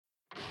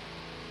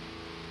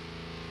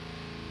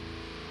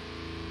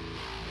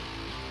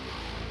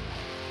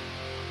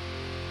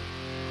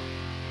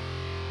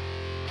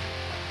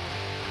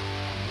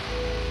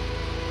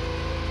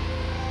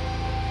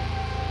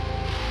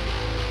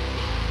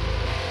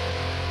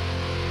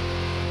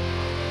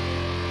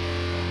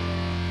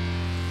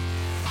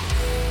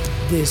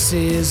This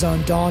is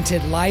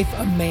Undaunted Life,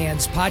 a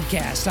Man's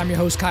Podcast. I'm your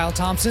host, Kyle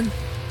Thompson.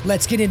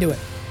 Let's get into it.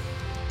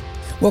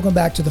 Welcome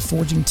back to The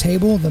Forging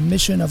Table. The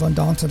mission of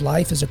Undaunted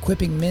Life is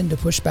equipping men to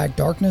push back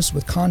darkness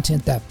with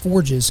content that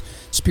forges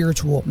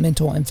spiritual,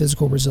 mental, and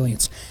physical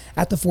resilience.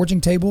 At The Forging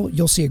Table,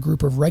 you'll see a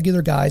group of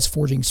regular guys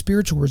forging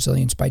spiritual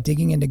resilience by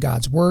digging into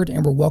God's Word,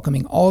 and we're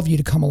welcoming all of you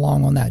to come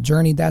along on that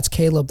journey. That's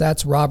Caleb,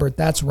 that's Robert,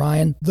 that's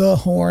Ryan, the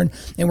Horn,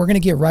 and we're going to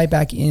get right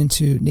back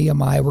into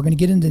Nehemiah. We're going to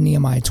get into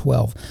Nehemiah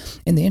 12.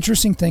 And the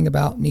interesting thing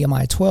about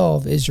Nehemiah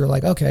 12 is you're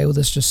like, okay, well,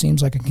 this just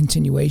seems like a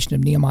continuation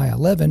of Nehemiah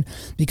 11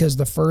 because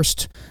the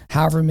first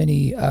however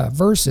many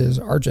verses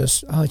are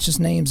just, it's just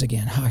names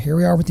again. Here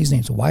we are with these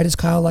names. Why does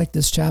Kyle like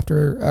this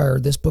chapter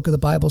or this book of the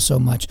Bible so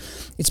much?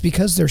 It's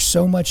because there's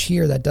so much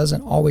here that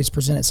doesn't always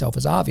present itself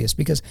as obvious,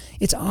 because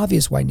it's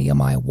obvious why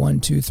Nehemiah 1,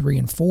 2, 3,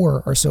 and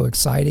 4 are so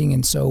exciting.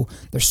 And so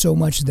there's so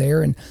much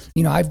there. And,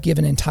 you know, I've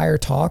given entire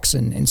talks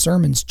and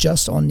sermons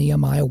just on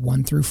Nehemiah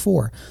 1 through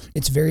 4.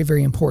 It's very,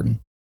 very important.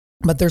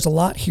 But there's a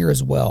lot here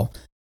as well.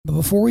 But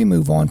before we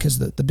move on, because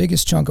the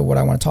biggest chunk of what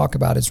I want to talk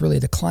about is really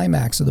the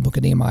climax of the book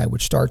of Nehemiah,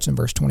 which starts in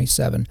verse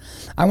 27,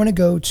 I want to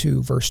go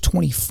to verse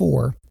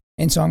 24.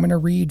 And so I'm going to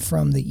read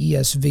from the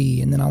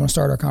ESV, and then I want to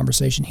start our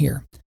conversation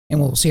here. And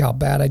we'll see how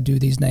bad I do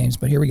these names,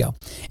 but here we go.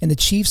 And the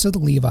chiefs of the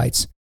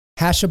Levites,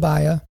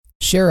 Hashabiah,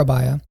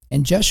 Sherebiah,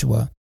 and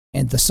Jeshua,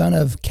 and the son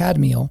of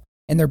Kadmiel,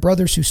 and their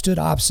brothers who stood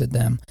opposite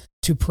them,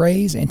 to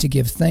praise and to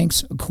give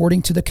thanks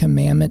according to the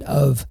commandment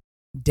of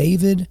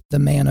David, the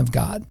man of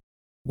God,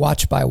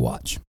 watch by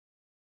watch.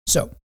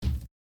 So,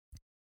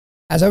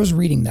 as I was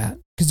reading that,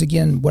 because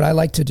again, what I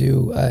like to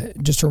do,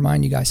 just to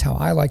remind you guys how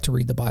I like to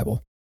read the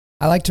Bible,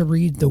 I like to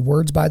read the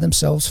words by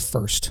themselves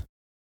first,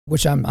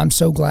 which I'm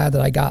so glad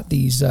that I got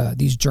these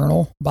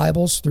journal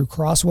Bibles through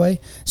Crossway.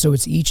 So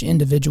it's each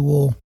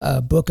individual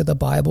book of the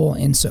Bible.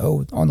 And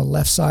so on the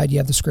left side, you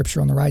have the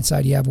scripture. On the right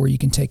side, you have where you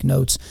can take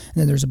notes. And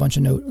then there's a bunch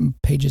of note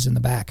pages in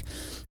the back.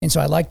 And so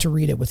I like to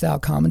read it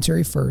without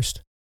commentary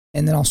first.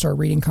 And then I'll start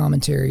reading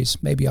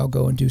commentaries. Maybe I'll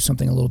go and do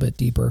something a little bit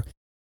deeper.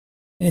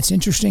 And it's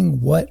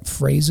interesting what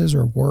phrases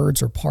or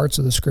words or parts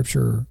of the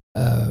scripture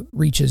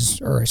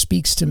reaches or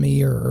speaks to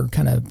me or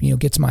kind of,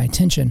 gets my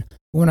attention.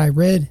 When I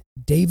read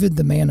David,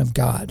 the man of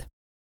God,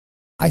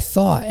 I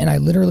thought, and I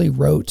literally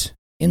wrote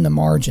in the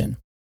margin,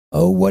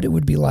 oh, what it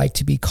would be like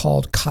to be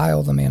called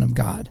Kyle, the man of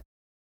God.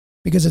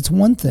 Because it's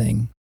one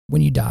thing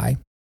when you die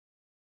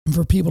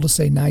for people to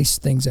say nice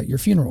things at your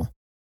funeral,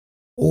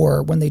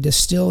 or when they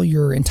distill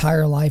your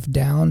entire life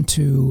down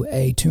to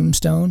a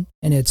tombstone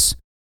and it's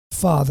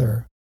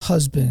father,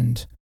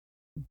 husband,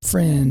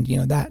 friend,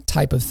 that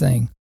type of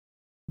thing.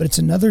 But it's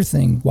another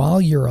thing while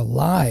you're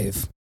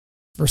alive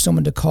for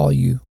someone to call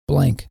you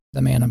blank,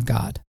 the man of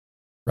God,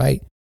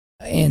 right?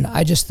 And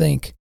I just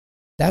think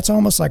that's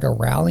almost like a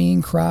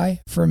rallying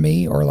cry for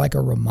me, or like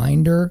a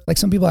reminder. Like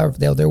some people,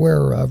 they'll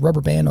wear a rubber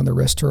band on their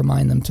wrist to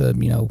remind them to,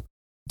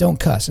 don't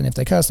cuss. And if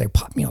they cuss, they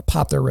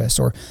pop their wrists,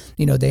 or,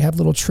 they have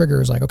little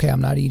triggers like, okay,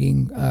 I'm not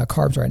eating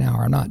carbs right now,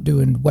 or I'm not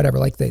doing whatever.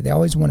 Like they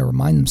always want to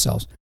remind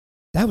themselves.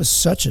 That was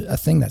such a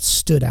thing that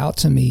stood out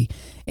to me.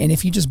 And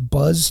if you just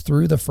buzz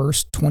through the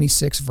first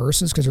 26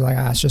 verses, because you're like,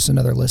 it's just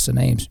another list of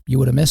names, you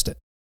would have missed it.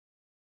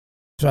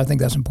 So I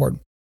think that's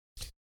important.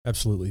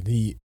 Absolutely.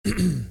 We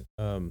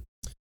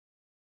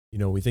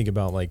think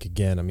about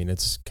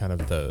it's kind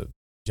of the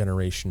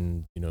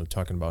generation,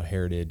 talking about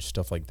heritage,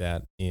 stuff like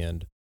that.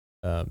 And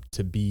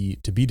to be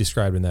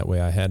described in that way,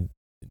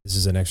 this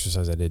is an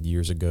exercise I did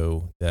years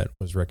ago that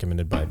was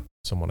recommended by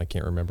someone I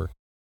can't remember.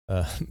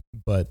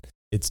 But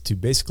it's to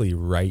basically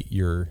write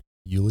your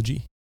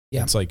eulogy.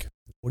 Yeah. It's like,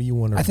 what do you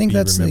want to I think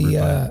that's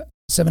the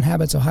 7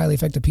 Habits of Highly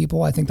Effective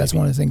People. I think that's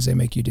one of the things they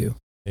make you do.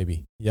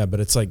 Maybe. Yeah.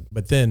 But it's like,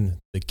 but then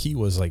the key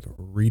was like,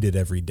 read it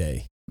every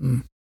day,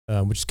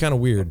 which is kind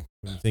of weird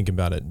when you think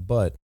about it.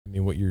 But I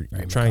mean, what you're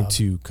trying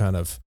to kind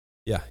of,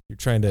 you're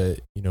trying to,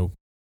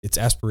 it's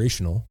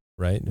aspirational,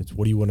 right? It's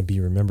what do you want to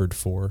be remembered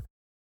for?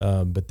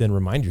 But then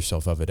remind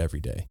yourself of it every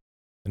day.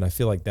 And I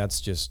feel like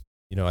that's just,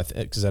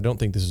 because I don't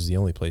think this is the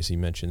only place he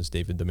mentions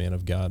David, the man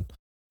of God.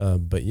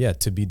 But yeah,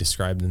 to be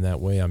described in that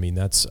way, I mean,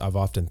 I've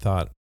often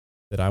thought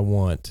that I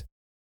want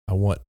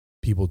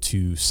people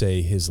to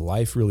say his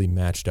life really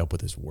matched up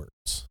with his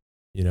words,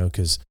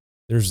 because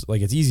there's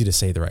it's easy to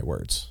say the right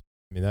words.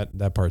 I mean,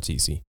 that part's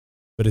easy,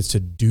 but it's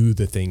to do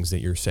the things that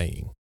you're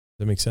saying. Does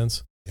that make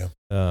sense? Yeah.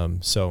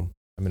 So,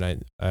 I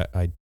mean,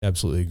 I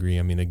absolutely agree.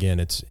 I mean, again,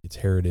 it's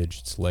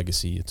heritage, it's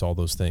legacy, it's all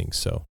those things.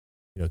 So,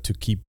 to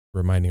keep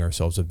reminding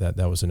ourselves of that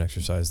was an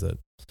exercise that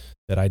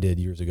I did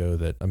years ago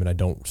that, I mean, I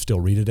don't still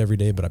read it every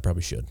day, but I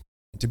probably should.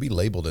 To be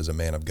labeled as a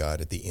man of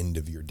God at the end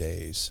of your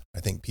days,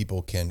 I think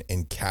people can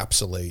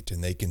encapsulate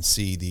and they can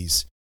see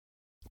these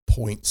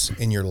points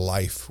in your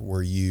life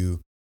where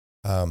you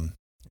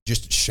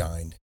just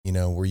shined,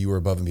 where you were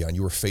above and beyond.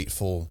 You were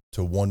faithful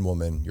to one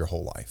woman your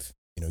whole life.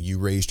 You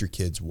raised your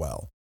kids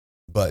well.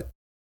 But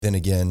then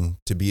again,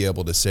 to be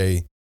able to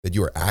say that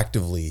you are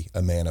actively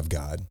a man of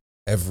God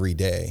every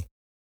day,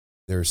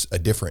 there's a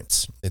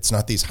difference. It's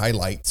not these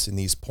highlights and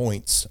these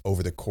points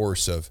over the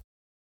course of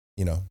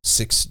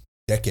 6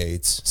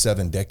 decades,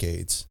 7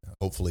 decades,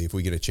 hopefully, if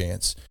we get a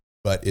chance.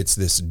 But it's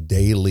this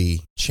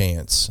daily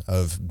chance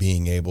of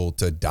being able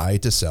to die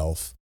to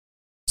self,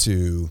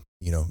 to,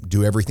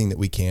 do everything that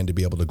we can to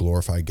be able to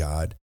glorify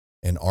God.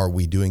 And are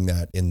we doing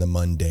that in the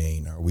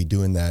mundane? Are we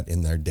doing that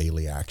in their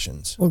daily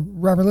actions? Well,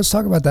 Robert, let's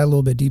talk about that a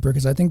little bit deeper,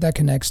 because I think that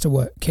connects to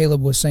what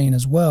Caleb was saying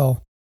as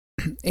well.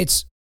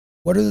 It's,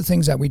 what are the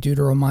things that we do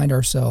to remind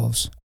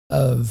ourselves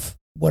of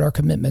what our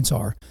commitments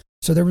are?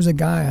 So there was a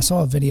guy, I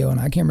saw a video, and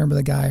I can't remember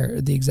the guy or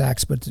the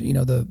exacts, but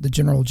the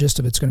general gist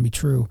of it's going to be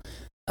true.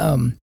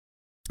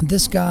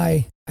 This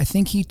guy, I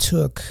think he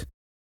took,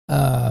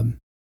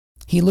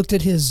 he looked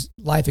at his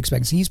life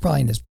expectancy. He's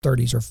probably in his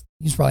 30s, or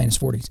he's probably in his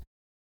 40s.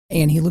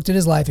 And he looked at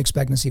his life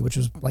expectancy, which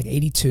was like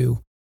 82,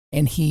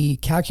 and he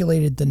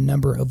calculated the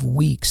number of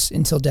weeks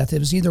until death. It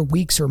was either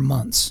weeks or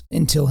months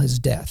until his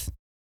death.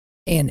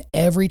 And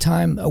every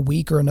time a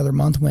week or another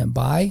month went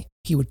by,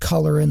 he would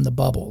color in the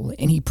bubble.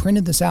 And he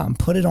printed this out and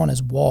put it on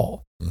his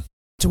wall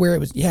to where it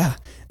was,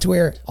 to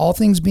where all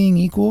things being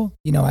equal,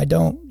 I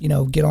don't,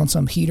 get on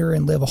some heater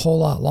and live a whole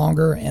lot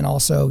longer. And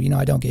also,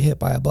 I don't get hit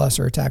by a bus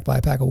or attacked by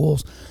a pack of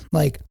wolves.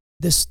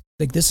 This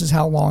is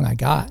how long I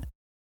got.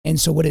 And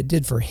so what it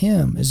did for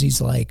him is he's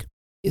like,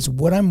 is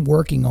what I'm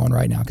working on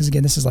right now, because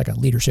again, this is like a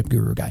leadership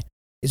guru guy,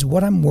 is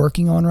what I'm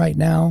working on right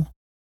now,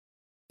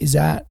 is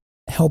that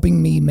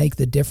helping me make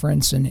the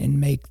difference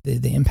and make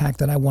the impact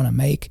that I want to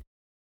make?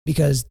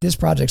 Because this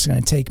project's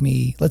going to take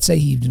me, let's say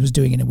he was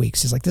doing it in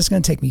weeks. He's like, this is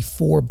going to take me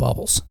 4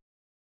 bubbles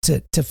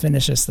to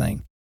finish this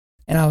thing.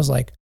 And I was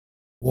like,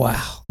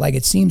 wow, like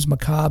it seems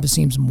macabre, it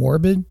seems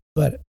morbid,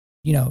 but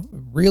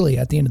really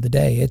at the end of the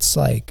day, it's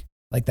like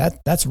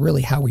that's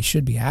really how we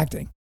should be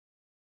acting.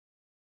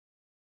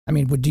 I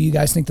mean, do you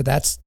guys think that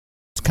that's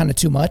kind of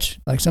too much?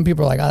 Like some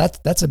people are like, oh,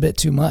 that's a bit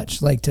too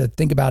much, like to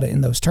think about it in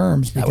those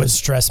terms. That would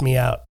stress me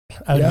out.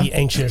 I would be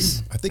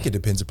anxious. I think it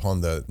depends upon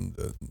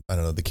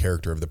the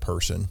character of the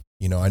person.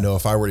 I know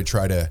if I were to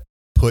try to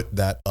put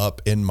that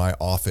up in my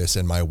office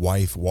and my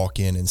wife walk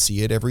in and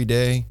see it every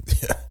day,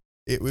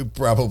 it would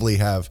probably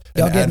have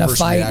y'all get in a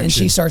fight reaction. And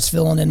she starts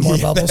filling in more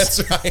bubbles.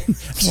 That's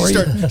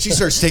right. She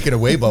starts taking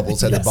away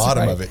bubbles at the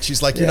bottom of it.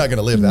 She's like, you're not going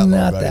to live that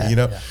long, buddy,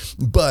 Yeah.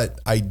 But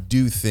I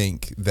do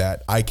think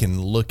that I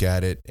can look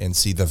at it and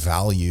see the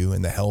value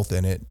and the health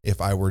in it if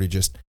I were to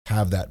just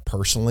have that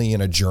personally in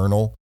a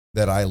journal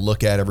that I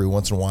look at every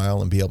once in a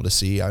while and be able to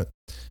see. I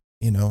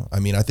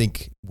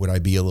think, would I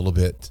be a little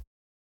bit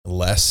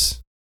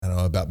less,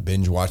 about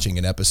binge watching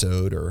an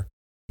episode, or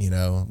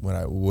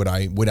would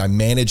I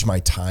manage my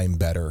time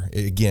better?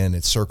 Again,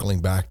 it's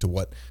circling back to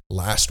what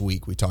last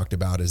week we talked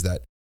about, is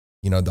that,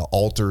 the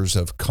altars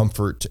of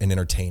comfort and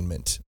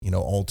entertainment,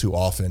 all too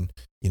often,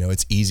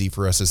 it's easy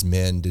for us as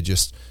men to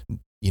just,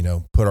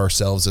 put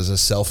ourselves as a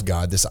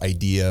self-God, this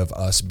idea of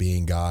us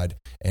being God.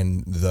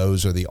 And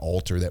those are the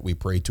altar that we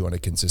pray to on a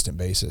consistent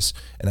basis.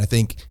 And I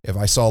think if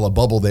I saw a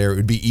bubble there, it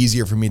would be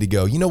easier for me to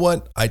go, you know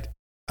what?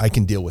 I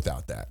can deal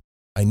without that.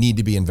 I need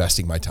to be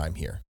investing my time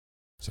here.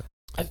 So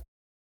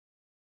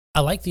I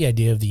like the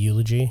idea of the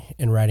eulogy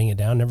and writing it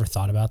down. Never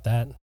thought about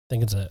that. I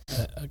think it's a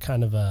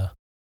kind of a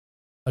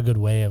good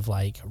way of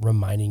like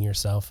reminding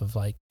yourself of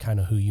like kind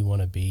of who you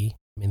want to be.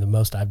 I mean, the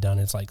most I've done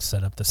is like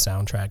set up the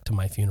soundtrack to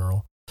my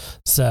funeral.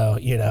 So,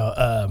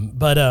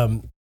 but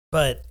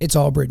it's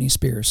all Britney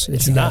Spears.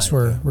 If you guys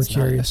were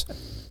curious.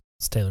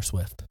 It's Taylor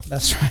Swift.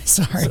 That's right.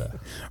 Sorry. So,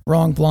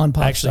 wrong blonde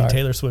pop actually, star.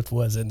 Taylor Swift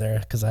was in there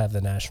because I have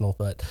the national,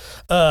 but,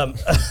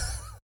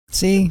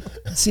 See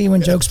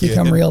when jokes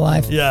become real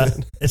life. Yeah,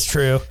 it's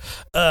true.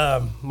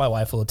 My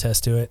wife will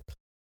attest to it.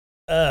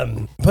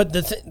 But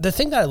the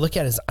thing that I look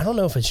at is, I don't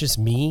know if it's just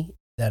me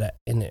that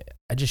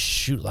I just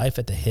shoot life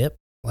at the hip.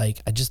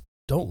 Like I just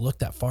don't look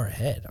that far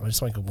ahead. I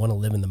just want to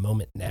live in the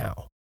moment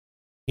now,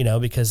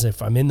 because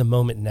if I'm in the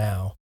moment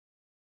now,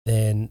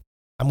 then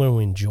I'm going to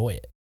enjoy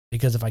it.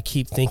 Because if I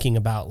keep thinking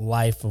about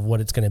life of what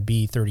it's going to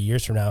be 30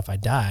 years from now, if I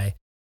die,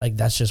 like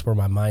that's just where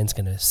my mind's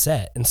going to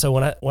set. And so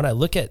when I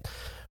look at,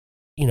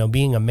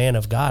 being a man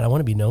of God, I want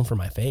to be known for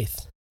my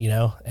faith,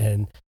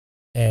 and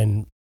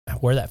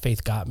where that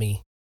faith got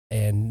me,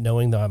 and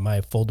knowing that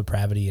my full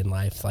depravity in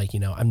life, like,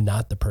 I'm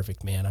not the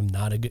perfect man. I'm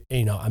not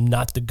I'm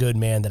not the good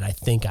man that I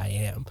think I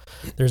am.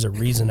 There's a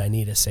reason I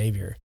need a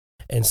savior.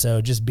 And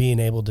so just being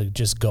able to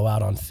just go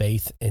out on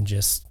faith and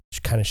just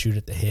kind of shoot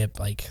at the hip,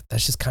 like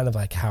that's just kind of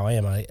like how I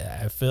am. I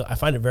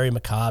find it very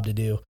macabre to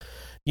do,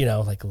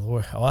 like,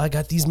 Lord, I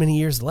got these many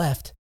years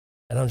left.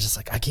 And I'm just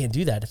like, I can't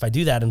do that. If I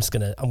do that, I'm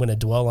going to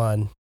dwell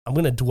on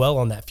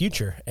that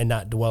future and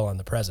not dwell on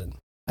the present.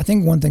 I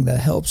think one thing that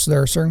helps, there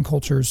are certain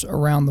cultures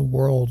around the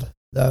world,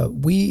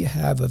 we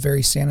have a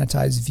very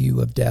sanitized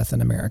view of death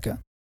in America.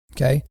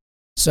 Okay.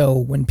 So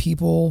when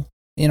people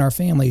in our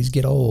families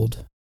get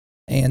old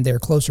and they're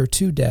closer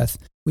to death,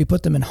 we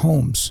put them in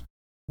homes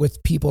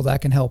with people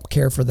that can help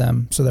care for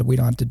them so that we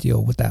don't have to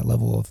deal with that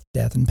level of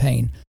death and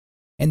pain.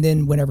 And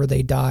then whenever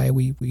they die,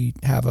 we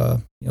have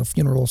a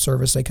funeral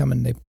service. They come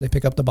and they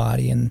pick up the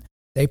body and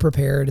they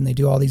prepare it and they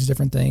do all these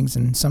different things.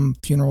 And some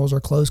funerals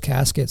are closed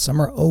caskets,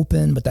 some are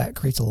open, but that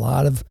creates a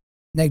lot of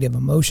negative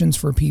emotions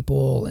for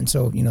people. And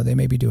so, they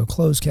maybe do a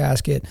closed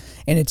casket,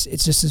 and it's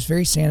just this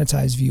very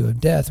sanitized view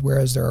of death.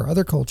 Whereas there are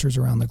other cultures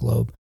around the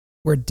globe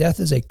where death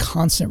is a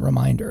constant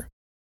reminder.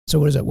 So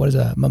what is it? What is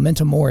a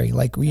memento mori?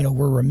 Like,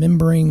 we're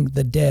remembering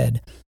the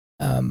dead.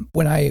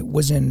 When I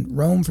was in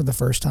Rome for the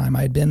first time,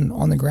 I had been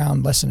on the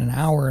ground less than an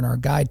hour, and our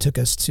guide took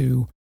us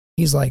to,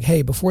 he's like,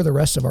 hey, before the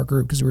rest of our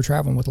group, because we were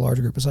traveling with a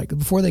larger group, it's like,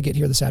 before they get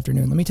here this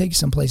afternoon, let me take you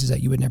some places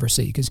that you would never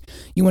see, because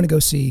you want to go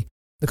see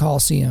the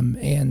Colosseum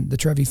and the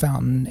Trevi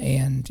Fountain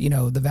and,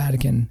 the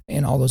Vatican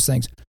and all those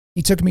things.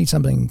 He took me to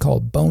something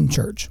called Bone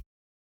Church.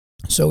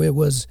 So it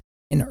was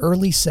an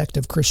early sect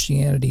of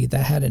Christianity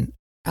that had an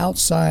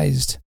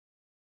outsized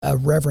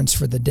reverence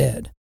for the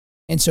dead.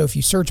 And so if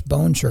you search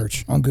Bone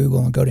Church on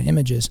Google and go to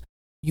images,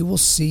 you will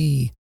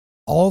see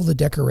all the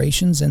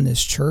decorations in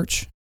this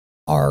church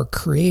are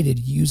created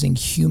using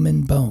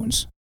human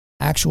bones,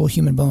 actual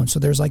human bones. So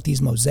there's like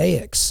these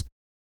mosaics,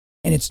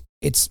 and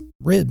it's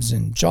ribs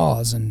and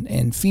jaws and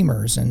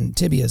femurs and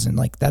tibias, and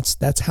like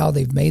that's how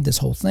they've made this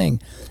whole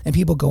thing. And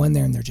people go in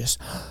there and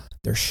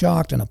they're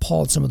shocked and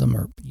appalled. Some of them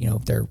are,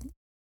 they're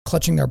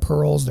clutching their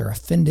pearls, they're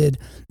offended.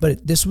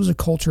 But this was a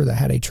culture that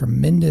had a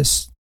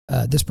tremendous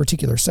this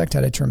particular sect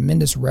had a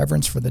tremendous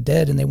reverence for the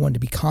dead, and they wanted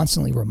to be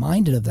constantly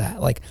reminded of that.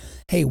 Like,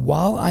 hey,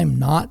 while I'm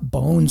not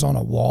bones on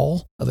a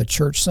wall of a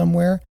church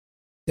somewhere,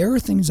 there are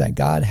things that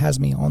God has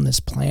me on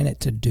this planet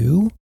to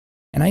do,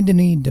 and I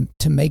need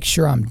to make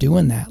sure I'm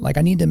doing that. Like,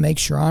 I need to make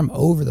sure I'm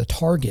over the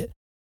target,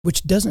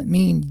 which doesn't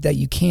mean that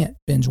you can't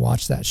binge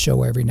watch that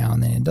show every now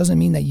and then. It doesn't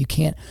mean that you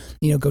can't,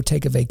 go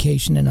take a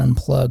vacation and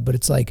unplug, but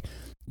it's like,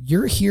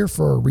 you're here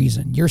for a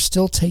reason. You're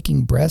still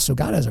taking breath, so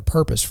God has a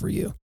purpose for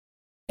you.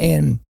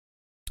 And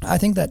I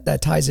think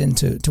that ties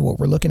into what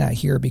we're looking at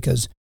here,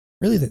 because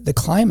really the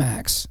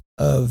climax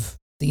of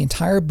the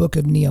entire book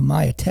of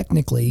Nehemiah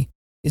technically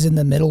is in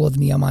the middle of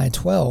Nehemiah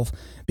 12,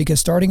 because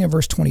starting in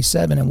verse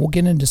 27, and we'll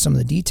get into some of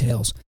the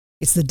details,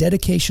 it's the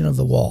dedication of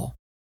the wall.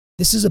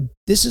 This is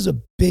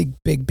a big,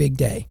 big, big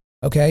day,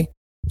 okay?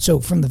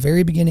 So from the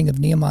very beginning of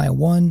Nehemiah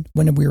 1,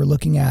 when we were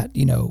looking at,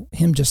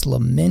 him just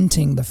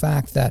lamenting the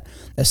fact that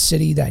a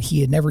city that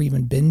he had never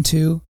even been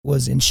to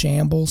was in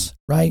shambles,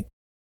 right?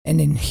 And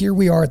then here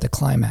we are at the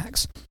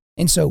climax.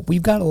 And so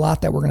we've got a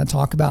lot that we're going to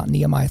talk about in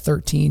Nehemiah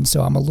 13.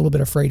 So I'm a little bit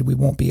afraid we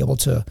won't be able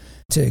to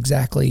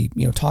exactly,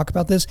 talk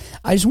about this.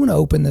 I just want to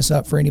open this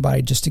up for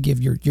anybody just to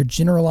give your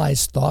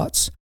generalized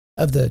thoughts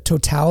of the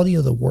totality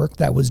of the work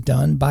that was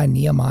done by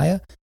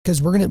Nehemiah, because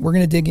we're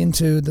going to dig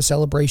into the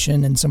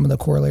celebration and some of the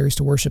corollaries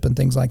to worship and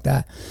things like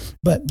that.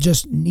 But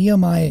just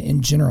Nehemiah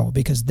in general,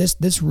 because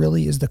this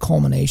really is the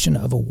culmination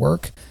of a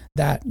work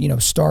that,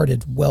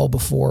 started well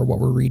before what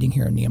we're reading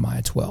here in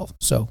Nehemiah 12.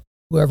 So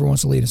whoever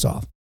wants to lead us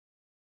off.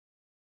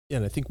 Yeah,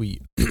 and I think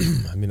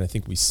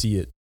we see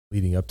it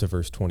leading up to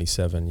verse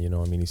 27.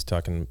 He's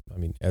talking,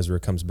 Ezra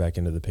comes back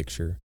into the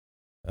picture.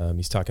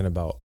 He's talking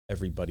about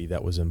everybody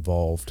that was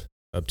involved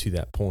up to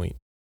that point,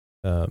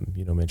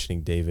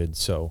 mentioning David.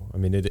 So,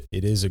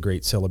 it is a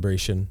great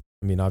celebration.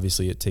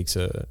 Obviously it takes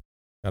a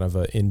kind of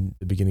in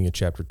the beginning of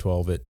chapter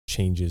 12, it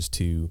changes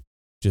to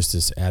just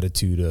this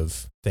attitude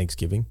of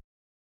thanksgiving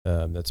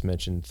that's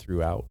mentioned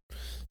throughout.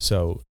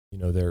 So,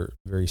 they're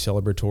very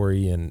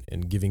celebratory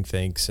and giving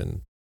thanks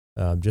and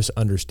just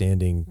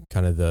understanding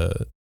kind of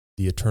the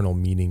eternal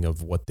meaning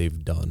of what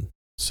they've done.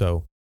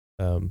 So,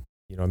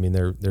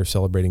 they're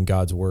celebrating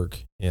God's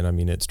work.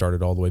 And it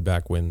started all the way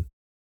back when,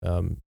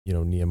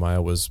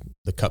 Nehemiah was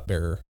the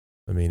cupbearer.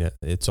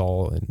 It's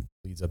all and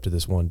leads up to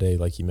this one day,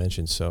 like you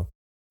mentioned. So,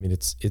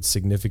 it's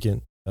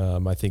significant.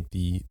 I think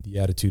the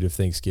attitude of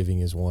thanksgiving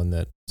is one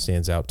that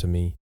stands out to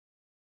me,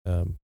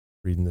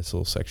 reading this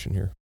little section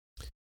here.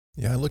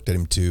 Yeah, I looked at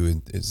him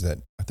too. Is that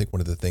I think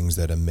one of the things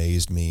that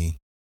amazed me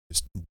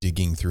just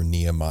digging through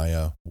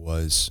Nehemiah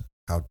was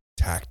how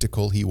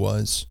tactical he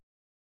was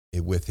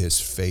with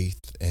his faith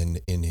and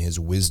in his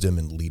wisdom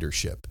and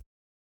leadership.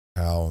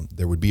 How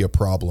there would be a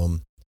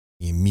problem,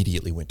 he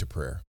immediately went to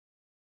prayer.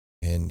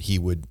 And he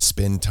would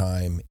spend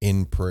time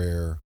in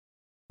prayer,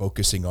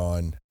 focusing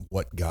on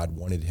what God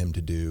wanted him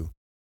to do.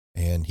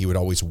 And he would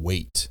always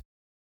wait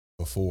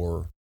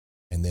before,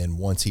 and then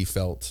once he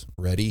felt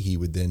ready, he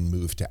would then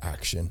move to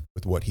action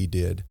with what he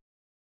did.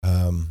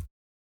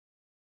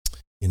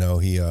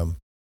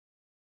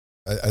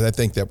 I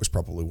think that was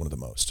probably one of the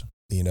most,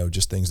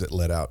 just things that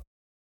led out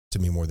to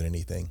me more than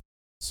anything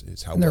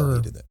is how well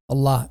he did that. A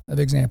lot of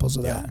examples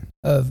of that,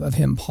 of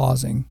him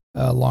pausing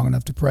long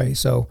enough to pray.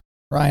 So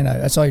Ryan,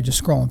 I saw you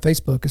just scrolling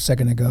Facebook a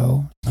second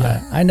ago.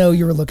 Yeah. I know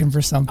you were looking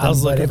for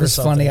something, but it was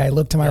funny. I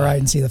looked to my right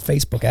and see the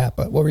Facebook app,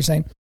 but what were you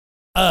saying?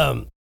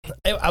 I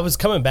was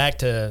coming back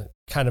to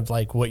kind of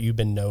like what you've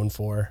been known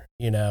for,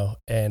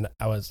 and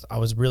I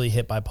was really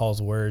hit by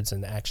Paul's words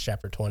in Acts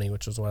chapter 20,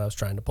 which was what I was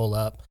trying to pull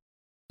up,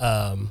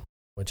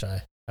 which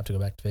I have to go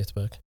back to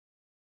Facebook.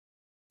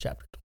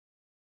 Chapter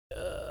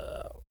 20.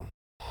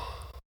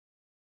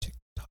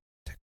 TikTok.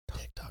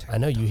 I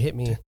know you hit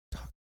me.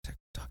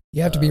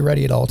 You have to be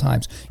ready at all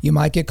times. You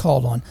might get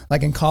called on.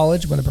 Like in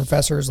college, when the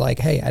professor is like,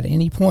 hey, at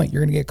any point,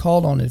 you're going to get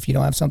called on. If you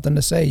don't have something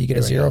to say, you get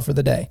a 0 for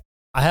the day.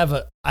 I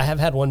have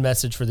had one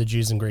message for the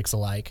Jews and Greeks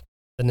alike: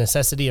 the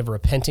necessity of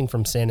repenting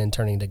from sin and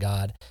turning to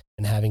God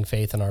and having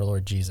faith in our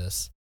Lord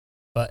Jesus.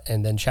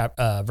 And then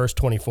verse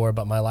 24,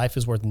 but my life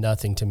is worth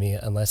nothing to me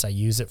unless I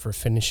use it for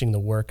finishing the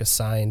work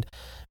assigned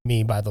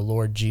me by the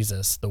Lord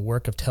Jesus, the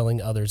work of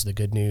telling others the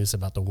good news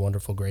about the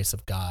wonderful grace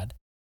of God.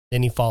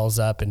 Then he follows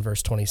up in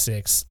verse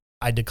 26,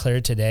 I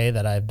declare today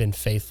that I have been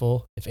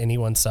faithful. If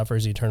anyone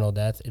suffers eternal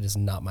death, it is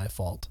not my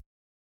fault.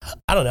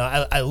 I don't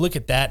know. I look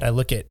at that and I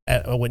look at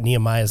what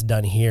Nehemiah has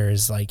done here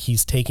is like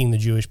he's taking the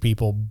Jewish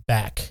people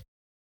back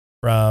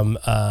from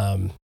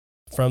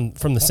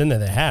the sin that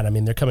they had. I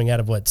mean, they're coming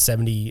out of over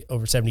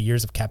 70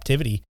 years of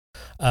captivity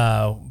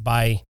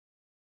by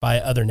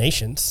other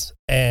nations,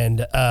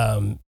 and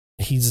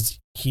he's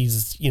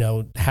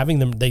having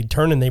them. They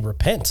turn and they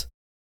repent.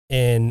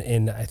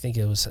 In I think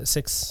it was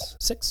 6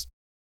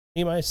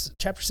 Nehemiah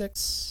chapter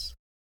 6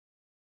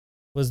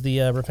 was the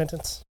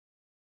repentance.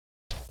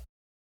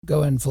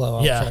 Go ahead and flow.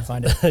 I'll try to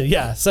find it.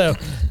 Yeah. So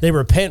they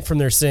repent from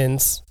their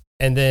sins,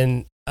 and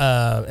then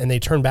and they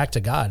turn back to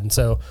God. And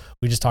so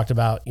we just talked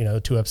about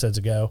 2 episodes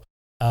ago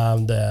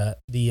the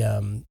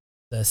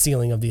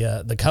sealing of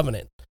the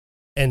covenant.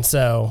 And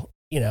so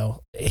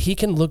Nehemiah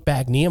can look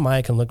back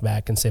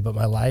and say, but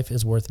my life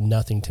is worth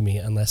nothing to me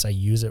unless I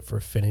use it for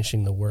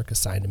finishing the work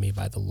assigned to me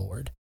by the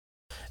Lord.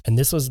 And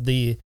this was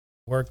the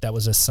work that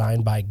was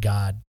assigned by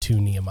God to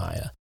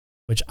Nehemiah,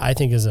 which I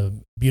think is a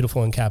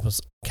beautiful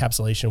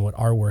encapsulation of what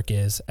our work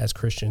is as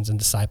Christians and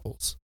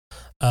disciples.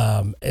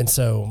 And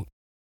so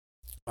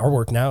our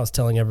work now is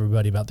telling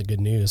everybody about the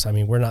good news. I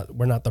mean, we're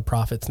not the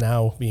prophets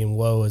now being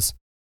woe is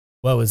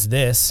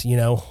this.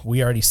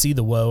 We already see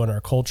the woe in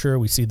our culture.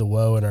 We see the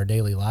woe in our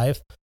daily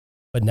life,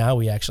 but now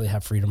we actually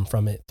have freedom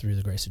from it through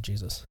the grace of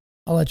Jesus.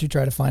 I'll let you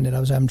try to find it. I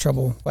was having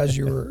trouble as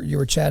you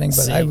were chatting,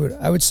 but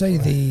I would say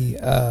the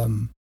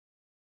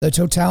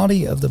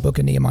totality of the book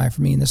of Nehemiah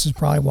for me, and this is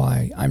probably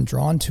why I'm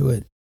drawn to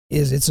it,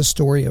 is it's a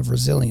story of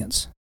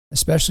resilience,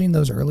 especially in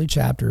those early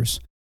chapters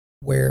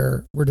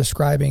where we're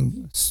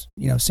describing,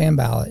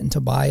 Sanballat and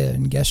Tobiah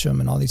and Geshem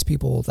and all these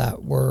people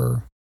that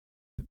were,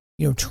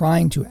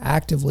 trying to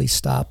actively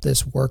stop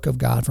this work of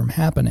God from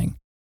happening.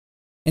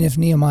 And if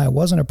Nehemiah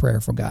wasn't a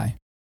prayerful guy,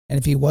 and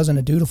if he wasn't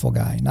a dutiful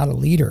guy, not a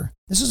leader,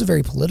 this is a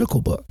very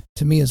political book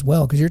to me as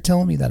well, because you're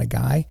telling me that a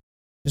guy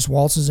just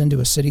waltzes into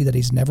a city that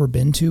he's never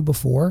been to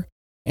before,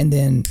 and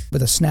then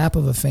with a snap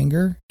of a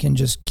finger can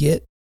just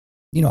get,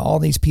 all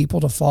these people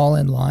to fall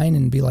in line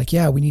and be like,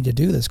 yeah, we need to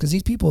do this. Because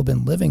these people have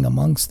been living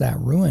amongst that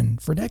ruin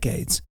for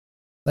decades.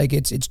 Like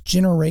it's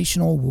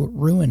generational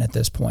ruin at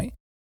this point.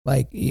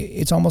 Like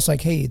it's almost like,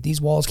 hey, these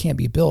walls can't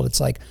be built. It's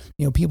like,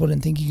 people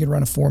didn't think you could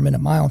run a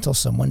 4-minute mile until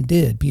someone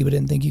did. People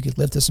didn't think you could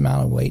lift this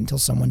amount of weight until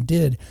someone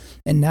did.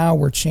 And now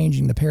we're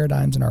changing the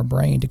paradigms in our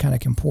brain to kind of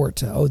comport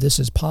to, this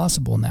is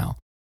possible now.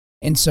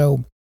 And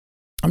so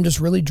I'm just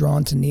really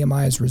drawn to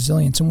Nehemiah's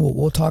resilience. And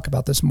we'll talk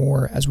about this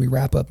more as we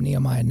wrap up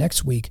Nehemiah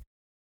next week.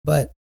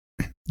 But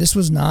this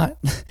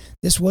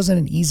wasn't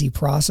an easy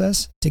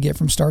process to get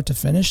from start to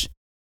finish.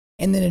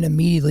 And then it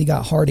immediately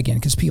got hard again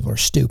because people are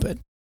stupid.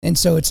 And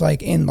so it's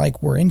like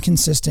we're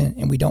inconsistent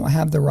and we don't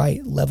have the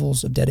right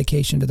levels of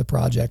dedication to the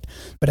project.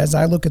 But as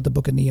I look at the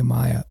book of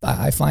Nehemiah,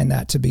 I find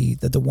that to be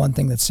the one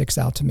thing that sticks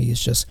out to me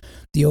is just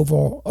the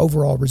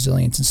overall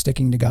resilience and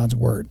sticking to God's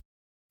word.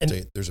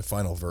 And there's a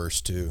final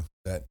verse too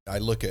that I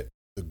look at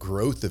the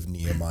growth of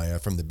Nehemiah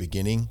from the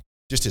beginning,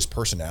 just his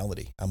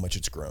personality, how much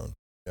it's grown,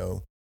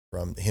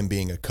 from him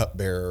being a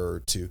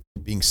cupbearer to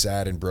being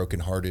sad and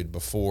brokenhearted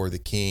before the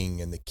king,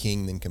 and the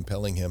king then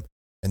compelling him,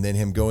 and then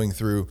him going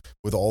through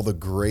with all the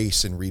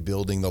grace and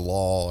rebuilding the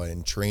law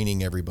and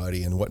training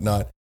everybody and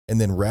whatnot, and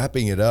then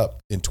wrapping it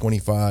up in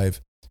 25.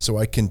 So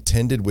I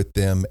contended with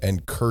them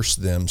and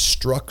cursed them,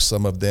 struck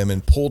some of them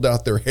and pulled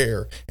out their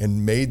hair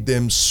and made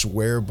them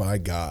swear by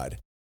God.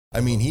 I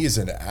mean, he is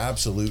an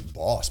absolute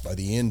boss by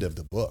the end of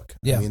the book.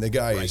 Yeah. I mean, the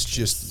guy is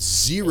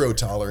just zero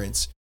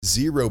tolerance,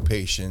 zero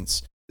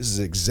patience. This is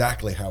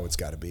exactly how it's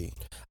got to be.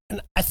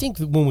 And I think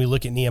when we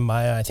look at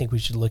Nehemiah, I think we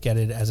should look at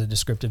it as a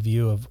descriptive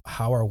view of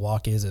how our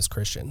walk is as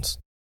Christians.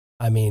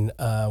 I mean,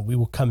 we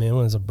will come in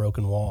as a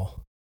broken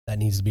wall that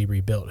needs to be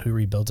rebuilt. Who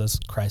rebuilds us?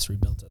 Christ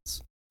rebuilds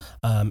us.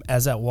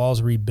 As that wall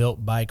is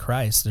rebuilt by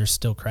Christ, there's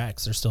still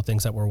cracks. There's still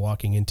things that we're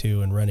walking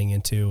into and running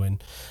into,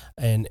 and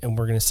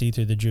we're going to see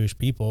through the Jewish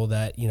people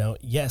that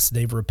yes,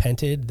 they've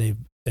repented,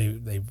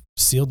 they've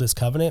sealed this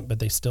covenant, but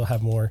they still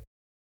have more.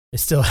 They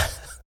still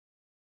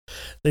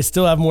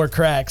have more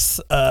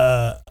cracks.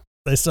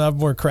 They still have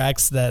more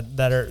cracks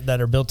that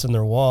are built in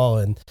their wall,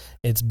 and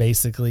it's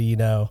basically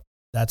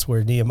that's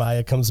where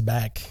Nehemiah comes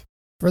back.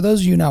 For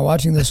those of you not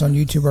watching this on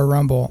YouTube or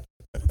Rumble,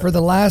 for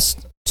the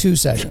last 2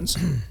 sessions,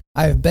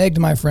 I have begged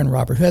my friend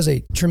Robert, who has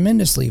a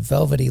tremendously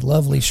velvety,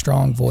 lovely,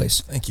 strong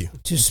voice,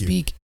 to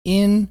speak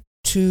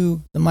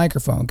into the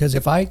microphone. Because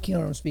if I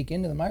speak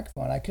into the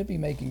microphone, I could be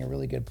making a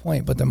really good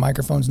point, but the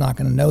microphone's not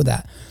going to know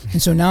that.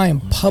 And so now I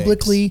am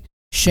publicly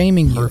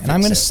shaming you. Perfect And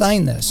I'm going to sense.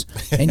 sign this,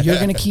 and you're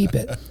going to keep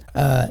it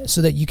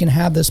so that you can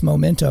have this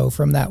memento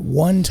from that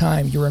one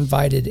time you were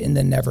invited and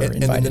then never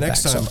invited back. And the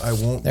next time So I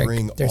won't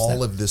bring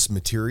all of this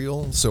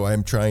material, so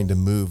I'm trying to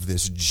move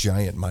this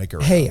giant mic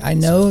around. Hey, I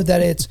know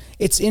that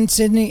it's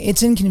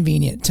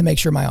inconvenient to make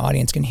sure my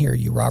audience can hear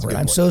you, Robert.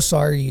 I'm so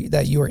sorry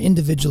that you are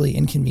individually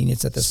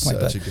inconvenienced at this point.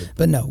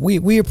 But no,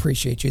 we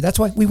appreciate you. That's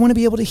why we want to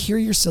be able to hear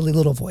your silly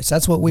little voice.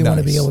 That's what we want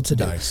to be able to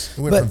do. Nice.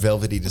 We went from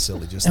velvety to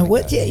silly, just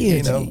like that.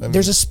 Yeah,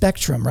 there's a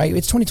spectrum, right?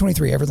 It's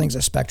 2023. Everything's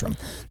a spectrum.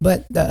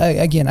 But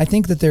again, I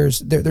think that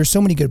there's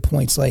so many good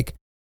points. Like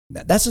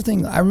that's the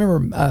thing. I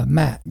remember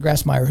Matt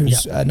Grassmeyer,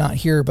 who's not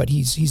here, but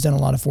he's done a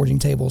lot of forging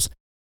tables.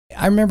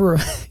 I remember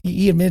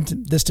he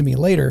admitted this to me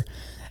later.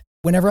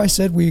 Whenever I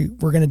said we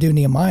were going to do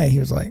Nehemiah, he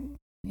was like,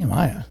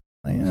 Nehemiah,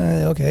 like,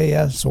 okay,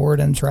 yeah, sword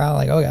and trowel,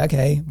 like,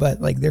 okay, but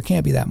like there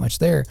can't be that much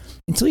there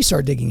until you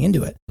start digging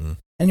into it,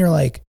 and you're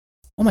like,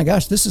 oh my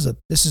gosh, this is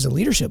a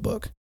leadership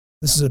book.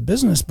 This is a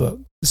business book.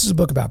 This is a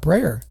book about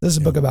prayer. This is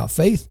a book about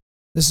faith.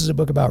 This is a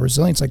book about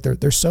resilience. Like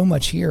there's so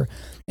much here,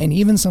 and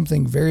even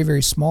something very,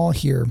 very small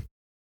here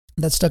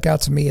that stuck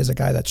out to me as a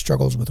guy that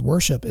struggles with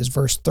worship is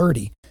verse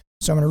 30.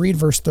 So I'm going to read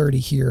verse 30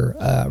 here,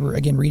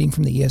 again, reading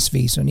from the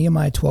ESV. So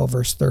Nehemiah 12,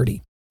 verse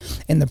 30.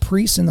 And the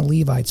priests and the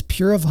Levites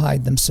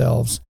purified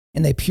themselves,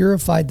 and they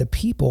purified the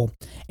people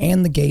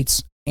and the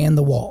gates and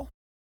the wall.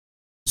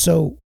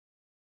 So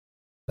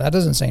that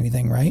doesn't say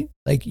anything, right?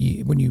 Like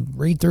when you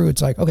read through,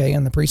 it's like, okay,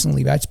 and the priests and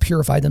the Levites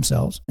purified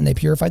themselves, and they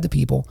purified the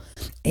people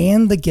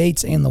and the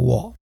gates and the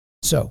wall.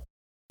 So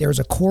there's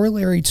a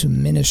corollary to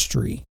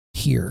ministry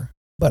here,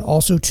 but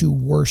also to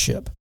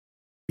worship,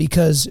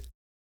 because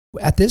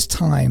at this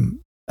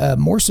time,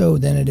 more so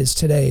than it is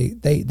today,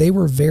 they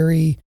were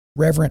very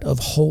reverent of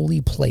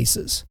holy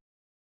places,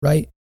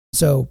 right?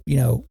 So,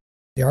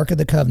 the Ark of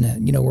the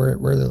Covenant,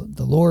 where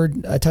the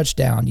Lord touched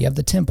down, you have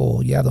the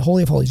temple, you have the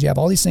Holy of Holies, you have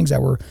all these things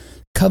that were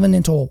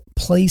covenantal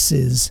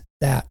places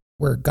that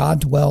where God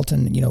dwelt,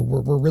 and,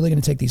 we're really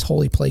going to take these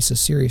holy places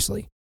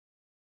seriously.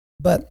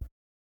 But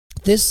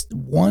this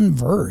one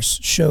verse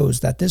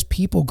shows that this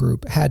people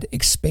group had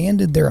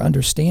expanded their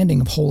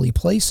understanding of holy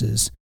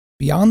places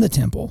beyond the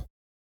temple,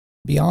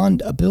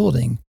 beyond a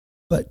building,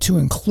 but to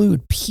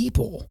include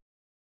people,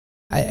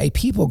 a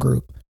people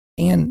group,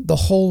 and the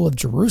whole of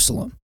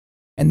Jerusalem.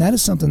 And that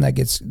is something that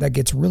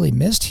gets really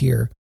missed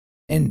here.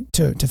 And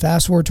to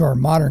fast forward to our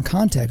modern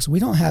context, we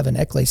don't have an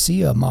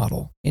ecclesia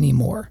model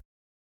anymore,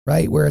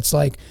 right? Where it's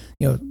like,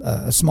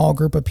 a small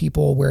group of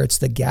people, where it's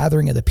the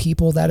gathering of the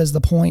people that is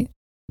the point.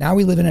 Now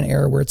we live in an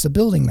era where it's the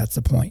building that's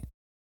the point.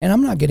 And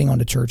I'm not getting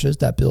onto churches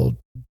that build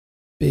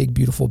big,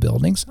 beautiful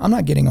buildings. I'm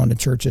not getting onto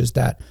churches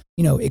that,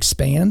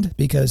 expand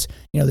because,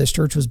 this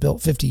church was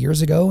built 50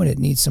 years ago and it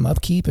needs some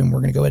upkeep, and we're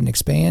going to go ahead and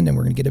expand, and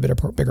we're going to get a bit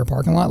of bigger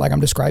parking lot. Like I'm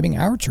describing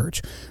our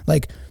church.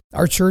 Like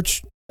our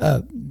church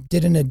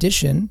did an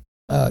addition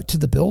to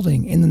the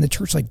building, and then the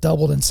church like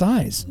doubled in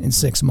size in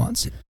 6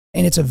 months.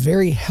 And it's a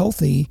very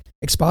healthy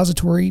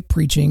expository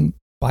preaching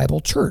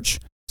Bible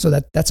church. So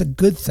that's a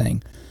good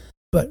thing.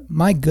 But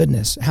my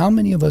goodness, how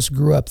many of us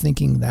grew up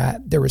thinking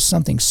that there was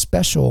something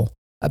special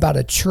about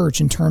a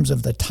church in terms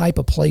of the type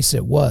of place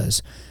it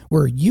was,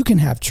 where you can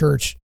have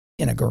church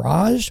in a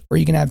garage or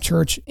you can have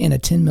church in a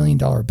 $10 million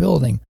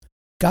building.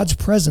 God's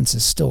presence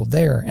is still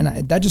there.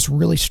 And that just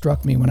really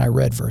struck me when I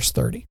read verse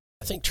 30.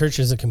 I think church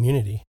is a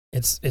community.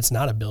 It's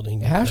not a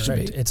building. It has to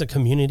be. It's a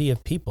community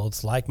of people.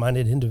 It's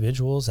like-minded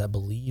individuals that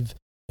believe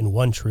in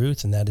one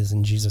truth, and that is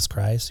in Jesus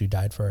Christ, who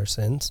died for our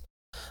sins.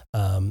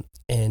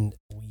 And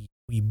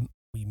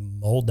we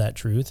mold that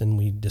truth and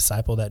we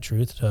disciple that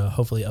truth to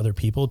hopefully other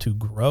people to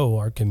grow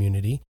our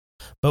community,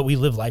 but we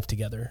live life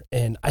together.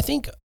 And I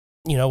think,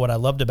 what I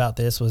loved about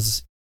this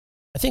was,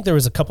 I think there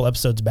was a couple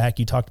episodes back,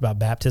 you talked about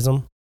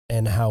baptism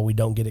and how we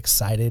don't get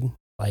excited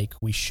like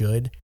we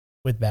should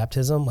with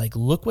baptism. Like,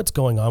 look what's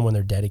going on when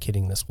they're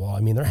dedicating this wall. I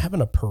mean, they're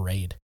having a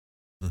parade.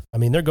 I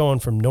mean, they're going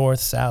from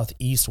north, south,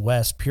 east,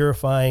 west,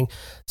 purifying,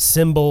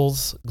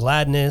 cymbals,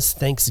 gladness,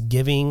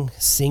 thanksgiving,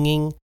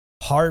 singing,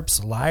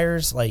 harps,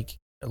 lyres,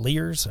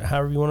 Lears,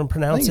 however you want to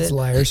pronounce it. I think it's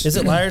lyres. Is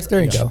it lyres?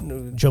 There you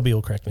go. Joby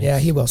will correct me. Yeah,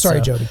 he will.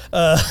 Sorry, Joby.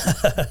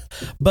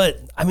 But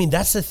I mean,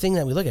 that's the thing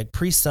that we look at.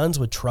 Priest sons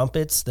with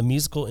trumpets, the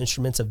musical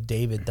instruments of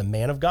David, the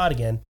man of God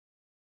again.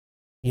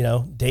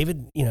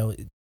 David,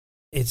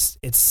 it's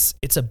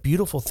a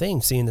beautiful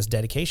thing seeing this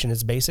dedication.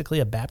 It's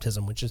basically a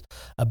baptism,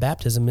 a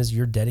baptism is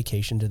your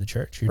dedication to the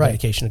church, your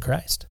dedication to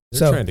Christ.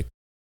 Go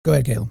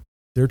ahead, Caleb.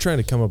 They're trying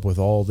to come up with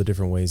all the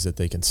different ways that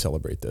they can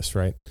celebrate this,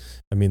 right?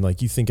 I mean,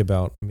 like you think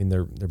about,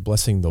 they're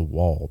blessing the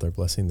wall, they're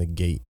blessing the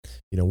gate.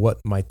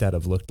 What might that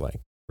have looked like,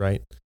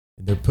 right?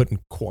 And they're putting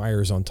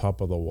choirs on top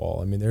of the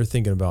wall. They're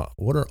thinking about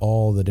what are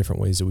all the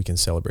different ways that we can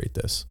celebrate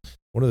this.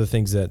 One of the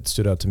things that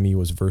stood out to me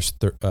was verse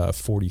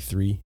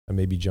 43. I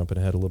may be jumping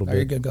ahead a little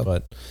bit, good, go.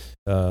 But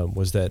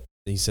was that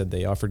he said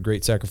they offered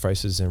great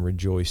sacrifices and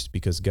rejoiced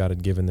because God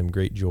had given them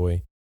great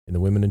joy, and the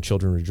women and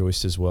children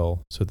rejoiced as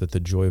well, so that the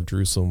joy of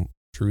Jerusalem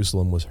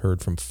was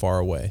heard from far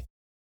away.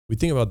 We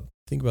think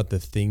about the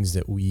things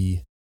that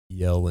we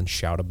yell and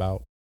shout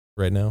about.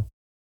 right now.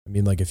 I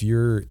mean, like if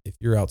you're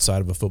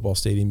outside of a football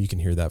stadium, you can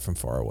hear that from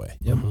far away,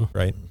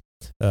 right?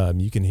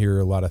 You can hear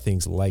a lot of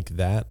things like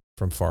that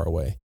from far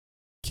away.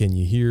 Can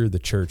you hear the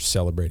church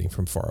celebrating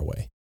from far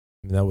away?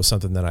 And that was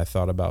something that I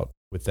thought about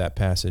with that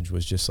passage,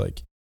 was just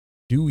like,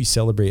 do we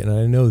celebrate? And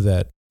I know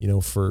that, you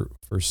know, for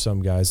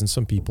some guys and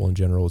some people in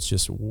general, it's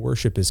just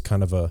worship is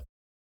kind of a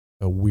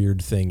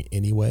weird thing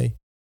anyway.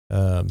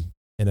 And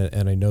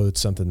I know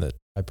it's something that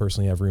I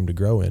personally have room to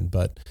grow in,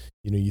 but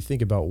you know, you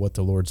think about what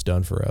the Lord's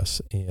done for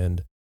us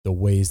and the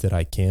ways that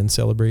I can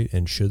celebrate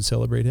and should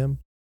celebrate him,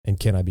 and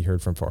can I be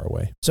heard from far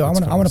away? So I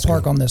want to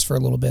park on this for a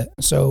little bit.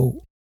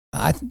 So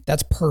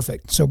that's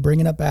perfect. So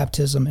bringing up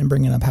baptism and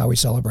bringing up how we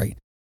celebrate.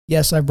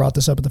 Yes, I've brought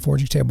this up at the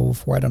Forging Table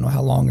before. I don't know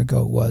how long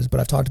ago it was, but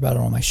I've talked about it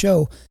on my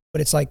show. But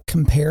it's like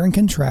compare and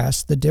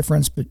contrast the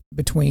difference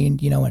between,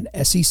 you know, an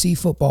SEC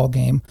football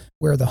game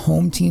where the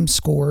home team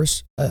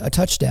scores a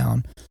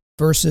touchdown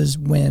versus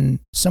when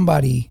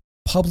somebody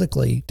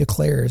publicly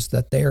declares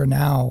that they are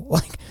now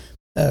like,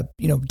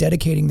 you know,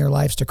 dedicating their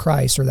lives to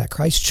Christ, or that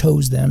Christ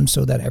chose them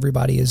so that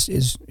everybody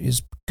is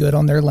good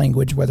on their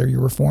language, whether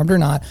you're Reformed or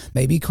not.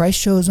 Maybe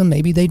Christ chose them.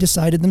 Maybe they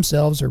decided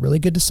themselves. They're really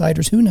good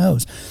deciders. Who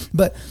knows?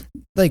 But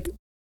like,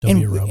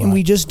 and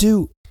we just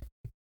do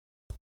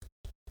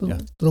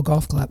little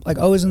golf clap. Like,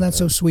 oh, isn't that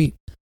so sweet?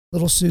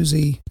 Little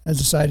Susie has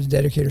decided to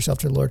dedicate herself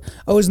to the Lord.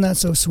 Oh, isn't that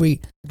so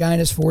sweet? A guy in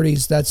his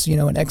 40s, that's, you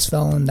know, an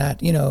ex-felon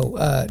that, you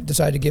know,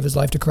 decided to give his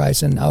life to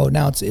Christ. And oh,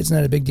 now isn't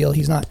that a big deal?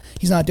 He's not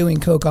doing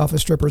coke off of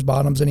strippers'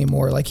 bottoms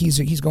anymore. Like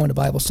he's going to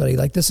Bible study.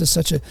 Like this is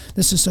such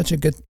a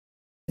good.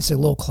 It's a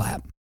little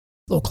clap.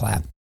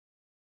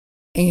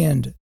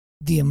 And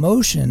the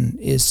emotion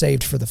is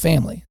saved for the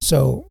family.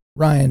 So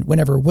Ryan,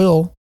 whenever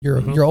Will,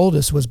 your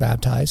oldest, was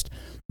baptized,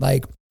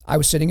 like I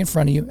was sitting in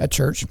front of you at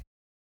church,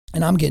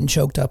 and I'm getting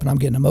choked up and I'm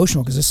getting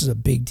emotional because this is a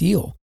big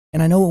deal.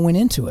 And I know what went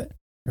into it.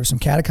 There was some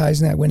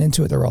catechizing that went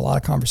into it. There were a lot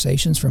of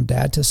conversations from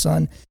dad to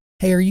son.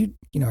 Hey, are you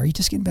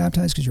just getting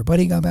baptized because your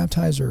buddy got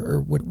baptized,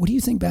 or what do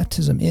you think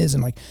baptism is?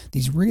 And like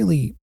these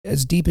really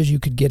as deep as you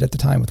could get at the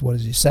time with, what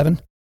is he, 7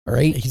 or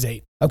 8? He's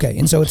 8. Okay.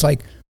 And so it's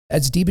like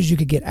as deep as you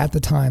could get at the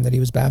time that he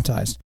was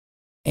baptized.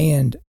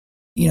 And,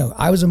 you know,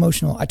 I was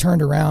emotional. I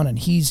turned around and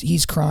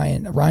he's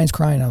crying. Ryan's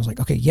crying. I was like,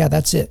 okay, yeah,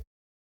 that's it.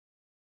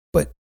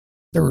 But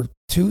there were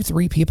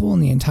 2-3 people in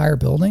the entire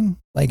building,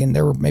 like, and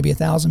there were maybe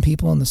 1,000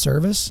 people in the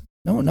service.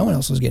 No one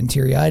else was getting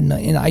teary eyed,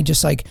 and I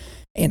just like,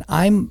 and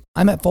I'm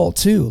at fault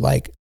too.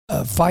 Like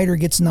a fighter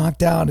gets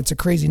knocked out, it's a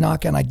crazy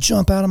knockout, and I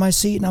jump out of my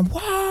seat, and I'm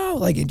wow,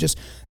 like it just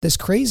this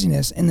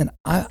craziness, and then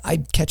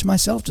I catch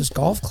myself just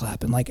golf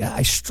clapping. Like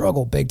I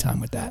struggle big time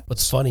with that.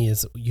 What's funny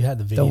is you had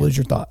the video. Don't lose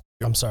your thought.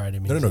 I'm sorry, I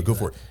didn't mean No, go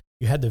for it.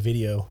 You had the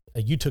video.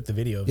 You took the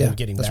video of him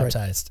getting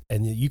baptized,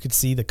 and you could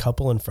see the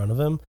couple in front of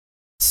him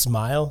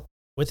smile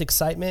with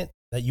excitement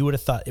that you would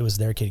have thought it was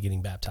their kid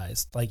getting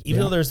baptized. Like,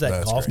 even though there's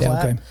that golf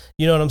clap,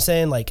 you know what I'm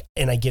saying? Like,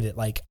 and I get it.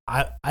 Like,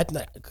 I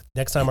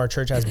next time our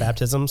church has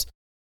baptisms,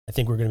 I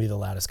think we're going to be the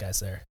loudest guys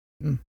there.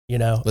 You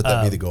know, let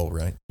that be the goal,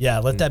 right? Yeah,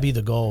 let that be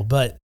the goal.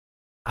 But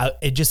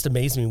it just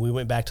amazed me. We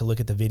went back to look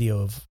at the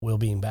video of Will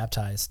being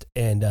baptized,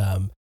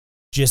 and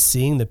just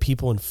seeing the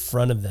people in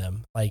front of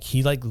them. Like,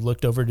 he like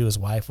looked over to his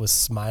wife, was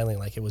smiling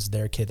like it was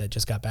their kid that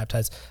just got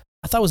baptized.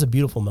 I thought it was a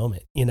beautiful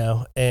moment, you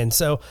know? And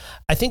so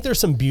I think there's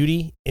some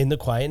beauty in the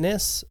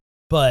quietness,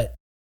 but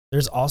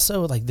there's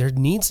also like, there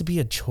needs to be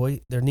a choice.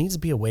 There needs to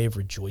be a way of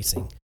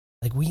rejoicing.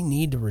 Like, we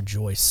need to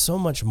rejoice so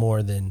much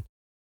more than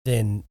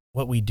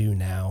what we do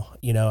now.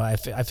 You know, I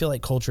feel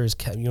like culture is,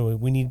 you know,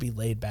 we need to be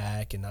laid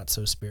back and not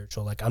so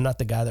spiritual. Like, I'm not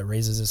the guy that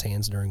raises his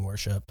hands during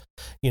worship,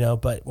 you know,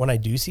 but when I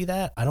do see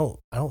that, I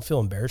don't feel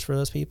embarrassed for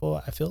those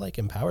people. I feel like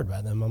empowered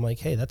by them. I'm like,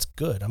 hey, that's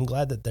good. I'm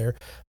glad that they're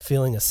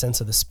feeling a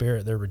sense of the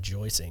Spirit. They're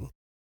rejoicing.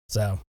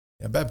 So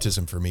yeah,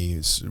 baptism for me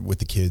is with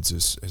the kids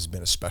has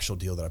been a special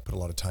deal that I put a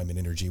lot of time and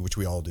energy, which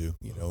we all do,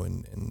 you know,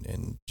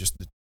 and just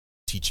the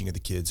teaching of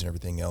the kids and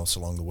everything else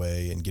along the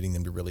way, and getting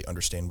them to really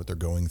understand what they're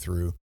going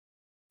through.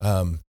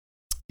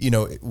 You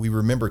know, we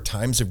remember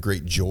times of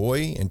great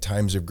joy and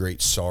times of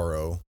great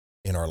sorrow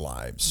in our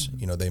lives.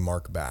 You know, they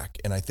mark back.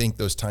 And I think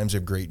those times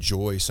of great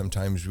joy,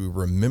 sometimes we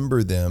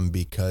remember them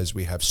because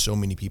we have so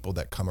many people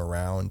that come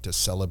around to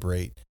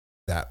celebrate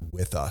that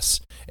with us.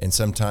 And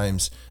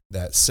sometimes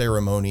that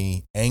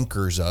ceremony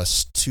anchors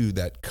us to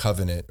that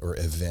covenant or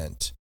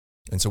event.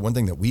 And so one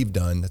thing that we've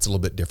done that's a little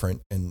bit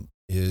different and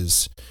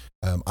is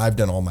I've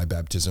done all my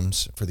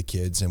baptisms for the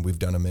kids, and we've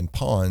done them in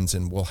ponds,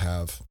 and we'll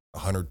have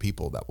 100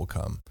 people that will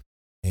come.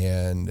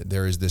 And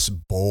there is this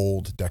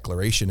bold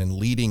declaration, and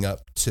leading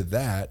up to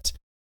that,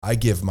 I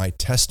give my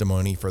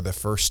testimony for the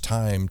first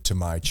time to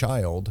my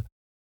child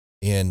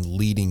in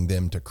leading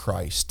them to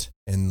Christ.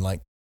 And like,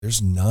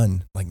 there's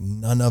none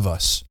of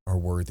us are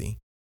worthy.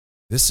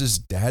 This is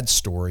Dad's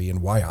story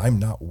and why I'm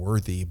not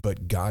worthy,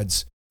 but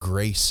God's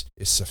grace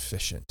is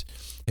sufficient.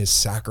 His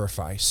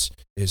sacrifice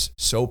is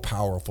so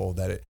powerful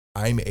that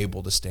I'm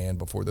able to stand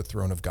before the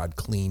throne of God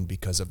clean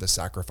because of the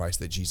sacrifice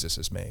that Jesus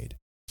has made.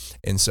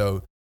 And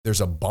so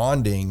there's a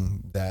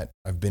bonding that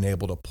I've been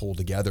able to pull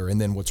together.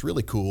 And then what's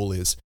really cool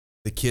is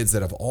the kids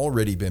that have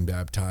already been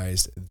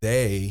baptized,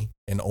 they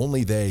and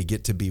only they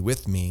get to be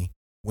with me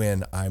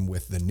when I'm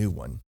with the new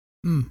one.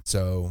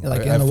 So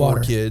like I have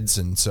 4 kids.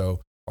 And so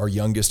our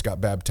youngest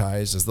got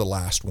baptized as the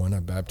last one.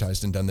 I've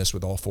baptized and done this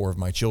with all 4 of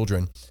my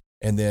children.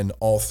 And then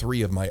all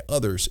 3 of my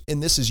others.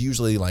 And this is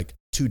usually like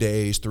 2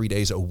 days, 3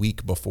 days a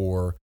week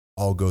before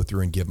I'll go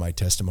through and give my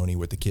testimony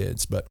with the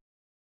kids. But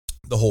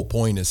the whole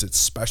point is it's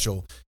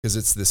special because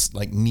it's this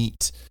like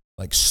neat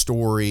like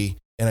story.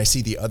 And I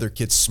see the other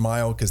kids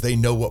smile because they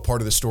know what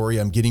part of the story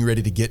I'm getting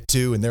ready to get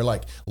to. And they're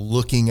like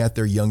looking at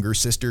their younger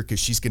sister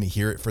because she's going to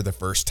hear it for the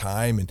first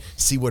time and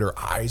see what her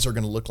eyes are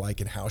going to look like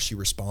and how she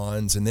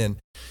responds. And then,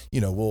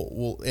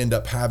 we'll end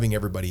up having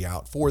everybody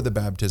out for the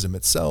baptism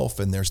itself.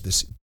 And there's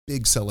this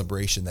big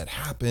celebration that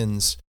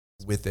happens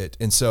with it.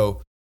 And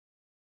so,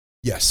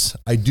 yes,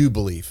 I do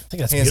believe,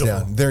 hands beautiful.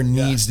 Down, there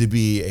needs to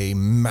be a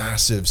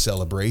massive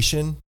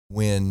celebration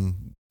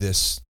when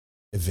this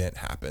event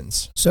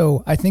happens.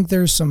 So I think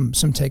there's some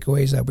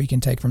takeaways that we can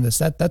take from this.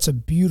 That's a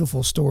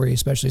beautiful story,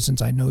 especially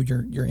since I know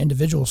your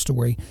individual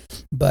story,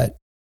 but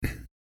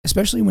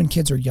especially when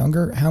kids are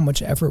younger, how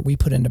much effort we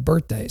put into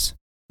birthdays.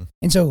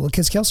 And so,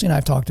 because Kelsey and I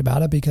have talked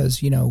about it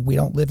because, we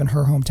don't live in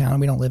her hometown.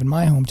 We don't live in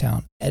my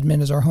hometown.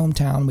 Edmond is our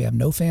hometown. We have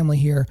no family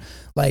here.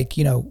 Like,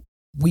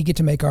 we get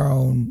to make our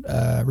own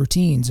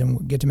routines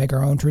and get to make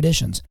our own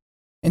traditions.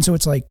 And so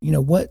it's like,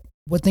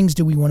 what things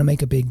do we want to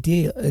make a big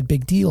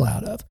deal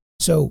out of?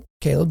 So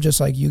Caleb, just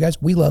like you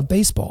guys, we love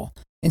baseball.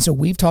 And so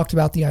we've talked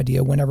about the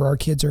idea whenever our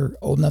kids are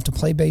old enough to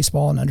play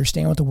baseball and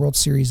understand what the World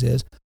Series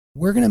is,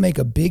 we're going to make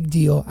a big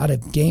deal out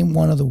of game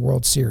 1 of the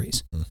World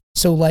Series.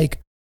 So like,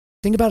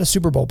 think about a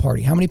Super Bowl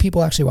party. How many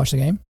people actually watch the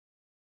game?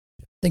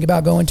 Think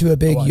about going to a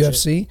big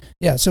UFC.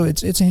 Yeah, so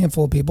it's a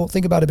handful of people.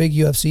 Think about a big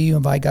UFC. You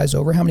invite guys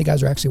over. How many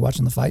guys are actually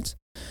watching the fights?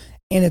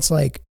 And it's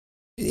like,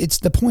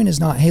 the point is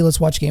not, hey, let's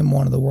watch game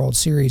 1 of the World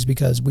Series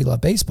because we love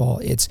baseball.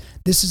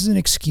 This is an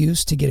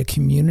excuse to get a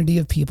community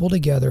of people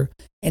together.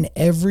 And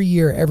every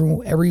year,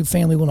 every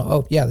family will know,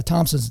 oh yeah, the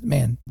Thompsons,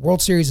 man,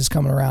 World Series is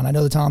coming around. I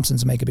know the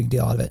Thompsons make a big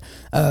deal out of it.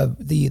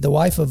 The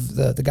wife of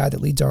the guy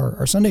that leads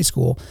our Sunday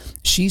school,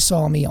 she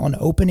saw me on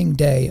opening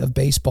day of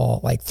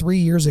baseball like 3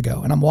 years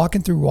ago. And I'm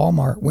walking through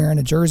Walmart wearing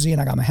a jersey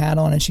and I got my hat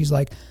on and she's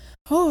like,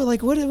 oh,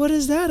 like what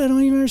is that? I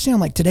don't even understand.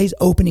 I'm like, today's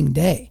opening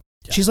day.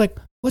 Yeah. She's like,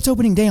 what's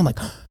opening day? I'm like,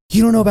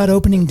 you don't know about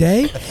opening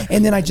day?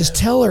 And then I just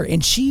tell her,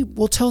 and she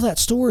will tell that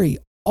story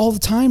all the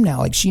time now.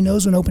 Like she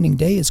knows when opening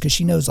day is because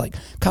she knows like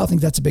Kyle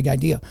thinks that's a big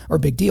idea or a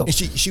big deal. And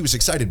she was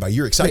excited by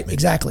your excitement. Right,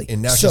 exactly.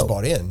 And now she's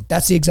bought in.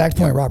 That's the exact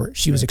point, Robert.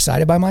 She was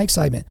excited by my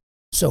excitement.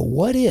 So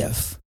what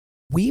if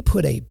we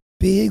put a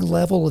big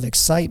level of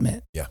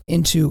excitement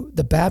into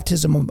the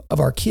baptism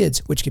of our kids,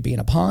 which could be in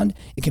a pond,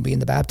 it can be in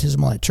the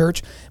baptismal at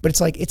church, but it's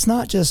like, it's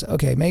not just,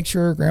 okay, make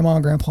sure grandma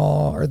and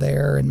grandpa are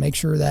there and make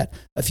sure that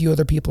a few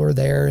other people are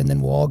there and then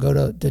we'll all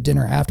go to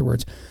dinner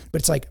afterwards. But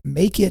it's like,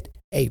 make it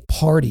a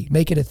party,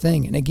 make it a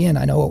thing. And again,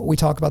 I know we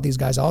talk about these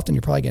guys often,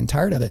 you're probably getting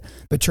tired of it,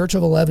 but Church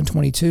of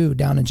 1122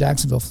 down in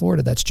Jacksonville,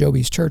 Florida, that's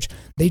Joby's church,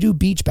 they do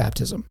beach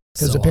baptism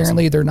because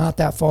apparently they're not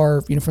that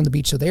far, from the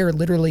beach. So they are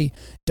literally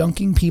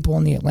dunking people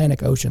in the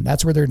Atlantic Ocean.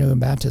 That's where they're doing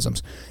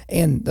baptisms.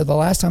 And the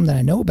last time that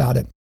I know about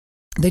it,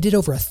 they did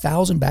over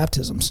 1,000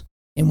 baptisms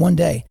in one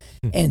day.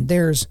 And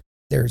there's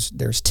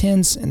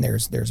tents and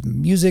there's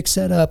music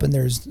set up and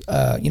there's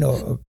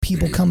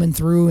people coming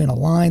through in a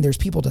line. There's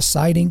people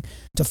deciding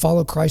to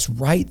follow Christ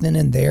right then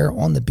and there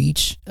on the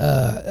beach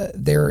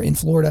there in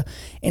Florida.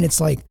 And it's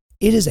like,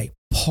 it is a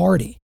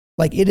party.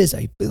 Like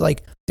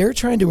they're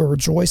trying to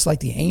rejoice like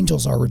the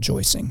angels are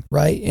rejoicing,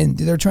 right? And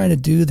they're trying to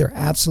do their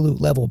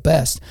absolute level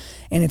best.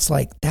 And it's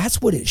like,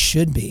 that's what it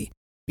should be.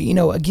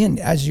 But, again,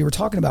 as you were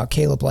talking about,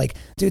 Caleb, like,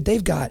 dude,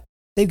 they've got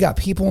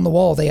people on the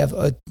wall. They have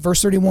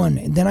verse 31.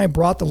 And then I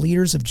brought the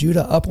leaders of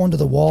Judah up onto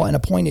the wall and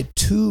appointed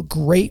 2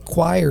 great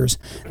choirs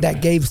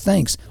that gave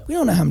thanks. We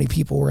don't know how many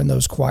people were in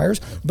those choirs,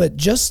 but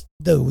just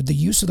the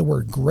use of the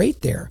word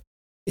great there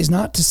is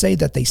not to say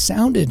that they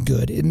sounded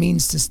good. It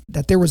means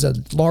that there was a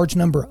large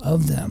number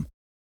of them.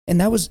 And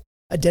that was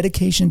a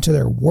dedication to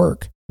their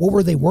work. What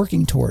were they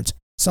working towards?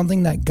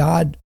 Something that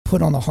God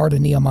put on the heart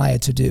of Nehemiah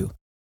to do,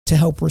 to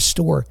help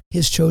restore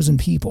his chosen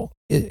people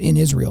in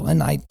Israel.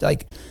 And I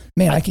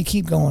could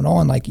keep going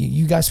on. Like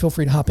you guys feel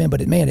free to hop in,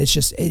 but it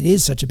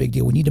is such a big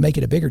deal. We need to make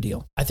it a bigger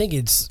deal. I think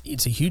it's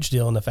a huge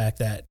deal in the fact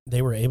that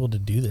they were able to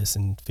do this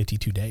in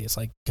 52 days.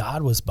 Like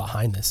God was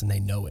behind this and they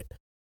know it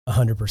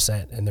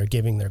 100%. And they're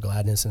giving their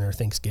gladness and their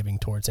thanksgiving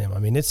towards him. I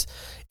mean, it's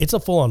a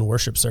full on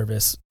worship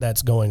service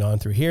that's going on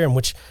through here, and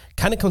which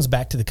kind of comes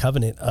back to the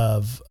covenant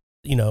of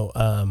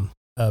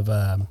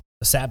the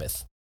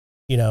Sabbath.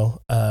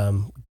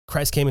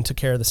 Christ came and took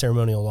care of the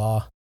ceremonial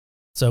law.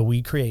 So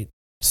we create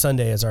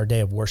Sunday as our day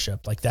of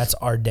worship. Like that's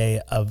our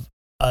day of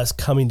us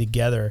coming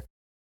together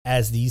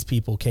as these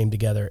people came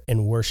together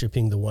and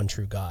worshiping the one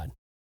true God.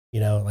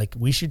 Like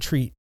we should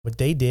treat what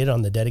they did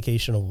on the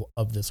dedication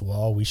of this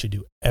wall, we should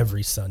do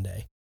every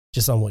Sunday,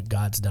 just on what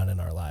God's done in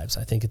our lives.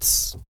 I think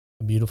it's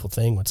a beautiful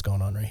thing what's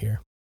going on right here.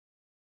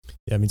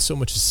 Yeah, I mean, so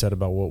much is said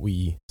about what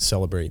we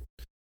celebrate.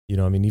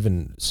 I mean,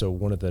 even so,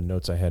 one of the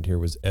notes I had here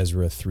was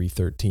Ezra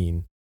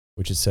 3:13,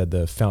 which it said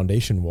the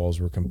foundation walls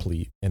were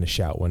complete and a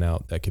shout went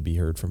out that could be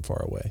heard from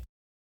far away.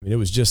 I mean, it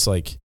was just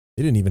like,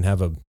 they didn't even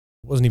have it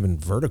wasn't even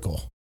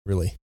vertical,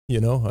 really. I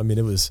mean,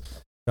 it was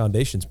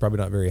foundations, probably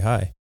not very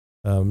high.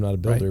 I'm not a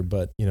builder,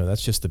 but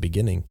that's just the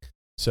beginning.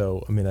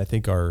 So, I mean, I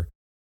think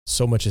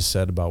so much is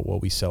said about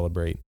what we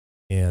celebrate,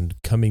 and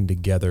coming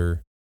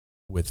together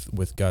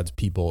with God's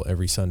people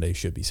every Sunday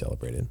should be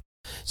celebrated.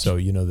 So,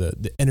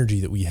 the energy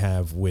that we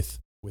have with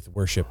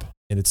worship,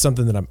 and it's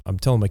something that I'm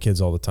telling my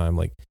kids all the time,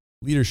 like,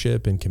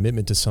 leadership and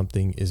commitment to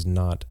something is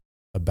not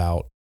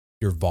about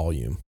your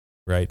volume,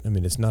 right? I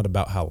mean, it's not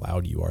about how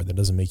loud you are. That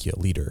doesn't make you a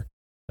leader.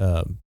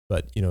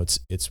 But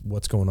it's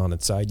what's going on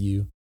inside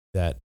you,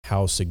 that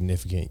how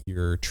significant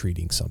you're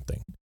treating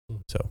something.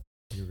 So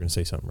you were going to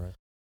say something, right?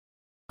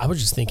 I was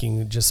just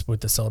thinking, just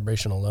with the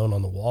celebration alone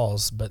on the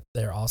walls, but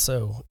they're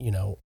also,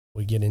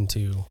 we get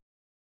into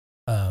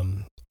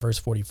verse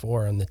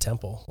 44 in the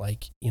temple,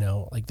 like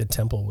the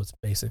temple was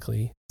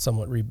basically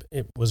somewhat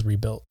it was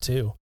rebuilt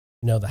too.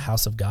 The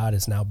house of God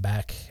is now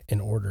back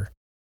in order.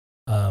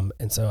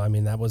 And so, I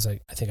mean, that was I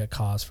think a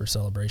cause for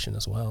celebration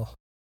as well.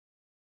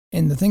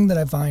 And the thing that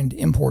I find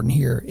important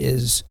here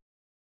is,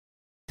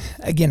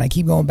 again, I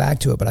keep going back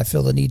to it, but I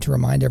feel the need to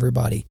remind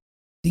everybody,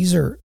 these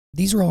are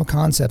all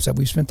concepts that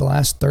we've spent the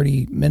last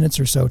 30 minutes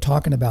or so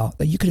talking about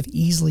that you could have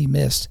easily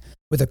missed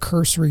with a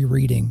cursory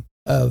reading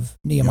of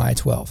Nehemiah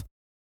 12.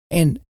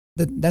 And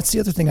that's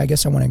the other thing I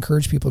guess I want to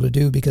encourage people to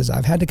do, because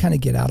I've had to kind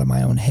of get out of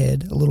my own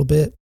head a little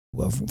bit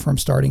from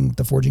starting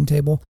the forging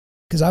table,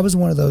 because I was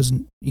one of those,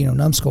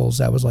 numbskulls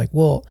that was like,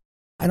 well,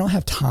 I don't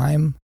have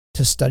time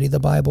to study the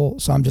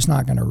Bible, so I'm just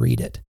not going to read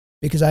it,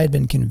 because I had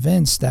been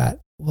convinced that,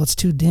 well, it's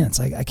too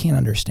dense. I can't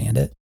understand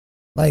it.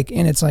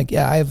 And it's like,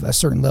 yeah, I have a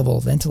certain level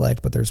of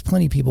intellect, but there's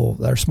plenty of people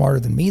that are smarter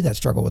than me that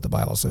struggle with the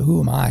Bible. So who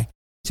am I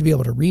to be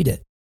able to read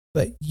it?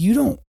 But you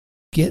don't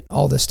get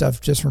all this stuff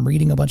just from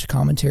reading a bunch of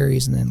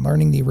commentaries and then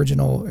learning the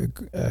original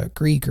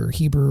Greek or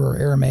Hebrew or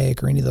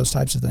Aramaic or any of those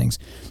types of things.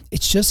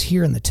 It's just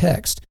here in the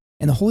text.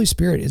 And the Holy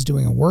Spirit is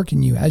doing a work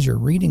in you as you're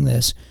reading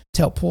this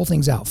to help pull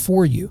things out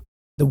for you.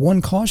 The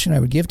one caution I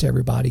would give to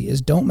everybody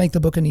is, don't make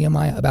the book of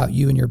Nehemiah about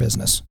you and your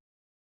business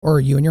or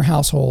you and your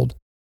household,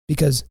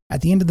 because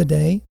at the end of the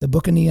day, the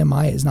book of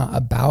Nehemiah is not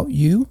about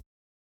you.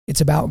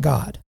 It's about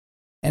God.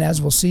 And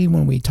as we'll see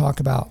when we talk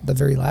about the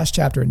very last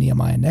chapter of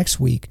Nehemiah next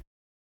week,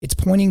 it's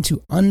pointing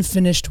to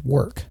unfinished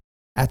work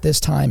at this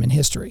time in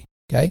history,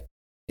 okay?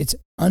 It's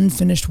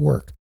unfinished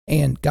work.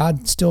 And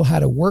God still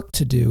had a work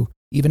to do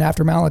even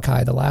after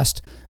Malachi, the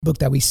last book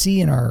that we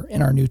see in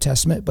our New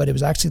Testament, but it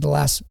was actually the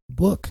last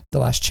book, the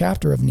last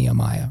chapter of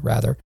Nehemiah,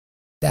 rather,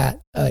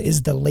 that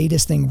is the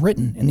latest thing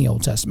written in the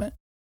Old Testament.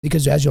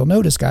 Because as you'll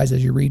notice, guys,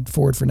 as you read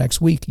forward for next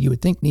week, you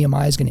would think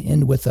Nehemiah is going to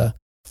end with a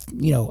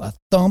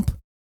thump,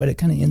 but it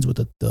kind of ends with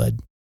a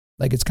thud.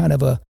 Like it's kind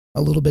of a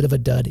little bit of a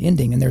dud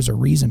ending, and there's a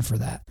reason for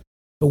that.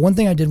 But one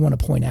thing I did want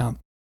to point out,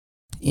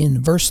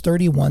 in verse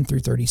 31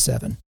 through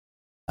 37,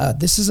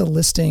 this is a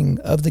listing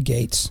of the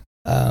gates.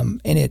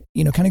 And it,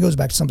 kind of goes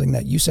back to something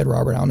that you said,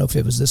 Robert. I don't know if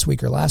it was this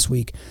week or last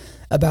week,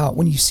 about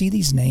when you see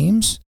these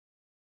names,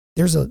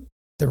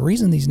 the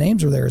reason these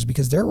names are there is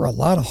because there were a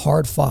lot of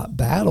hard fought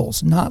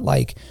battles, not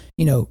like,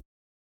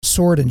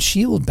 sword and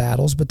shield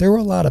battles, but there were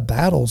a lot of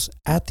battles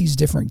at these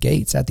different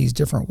gates, at these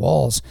different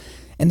walls.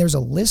 And there's a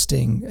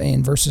listing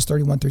in verses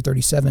 31 through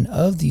 37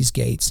 of these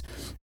gates.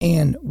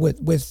 And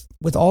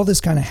with all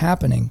this kind of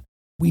happening,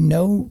 we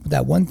know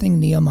that one thing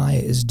Nehemiah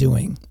is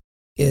doing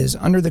is,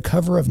 under the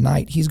cover of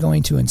night, he's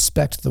going to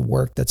inspect the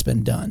work that's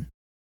been done.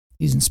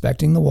 He's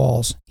inspecting the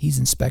walls. He's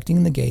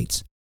inspecting the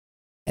gates.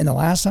 And the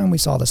last time we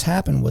saw this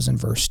happen was in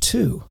verse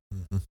 2,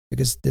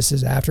 because this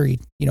is after he,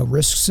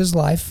 risks his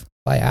life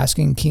by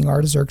asking King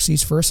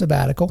Artaxerxes for a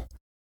sabbatical,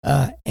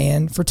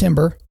 and for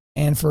timber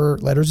and for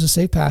letters of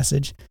safe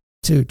passage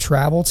to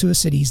travel to a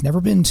city he's never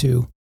been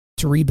to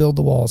rebuild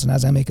the walls. And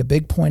as I make a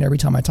big point every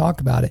time I talk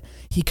about it,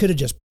 he could have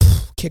just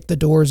kicked the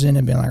doors in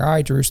and been like, all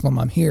right, Jerusalem,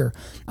 I'm here.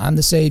 I'm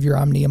the Savior.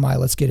 I'm Nehemiah.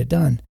 Let's get it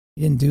done.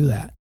 He didn't do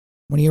that.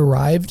 When he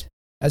arrived,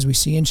 as we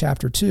see in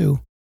chapter 2,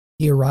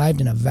 he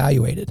arrived and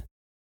evaluated.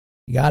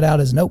 He got out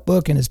his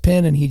notebook and his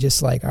pen, and he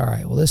just like, all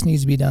right, well, this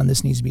needs to be done.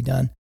 This needs to be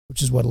done,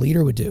 which is what a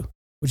leader would do,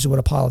 which is what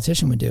a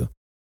politician would do.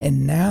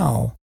 And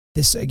now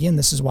this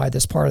is why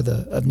this part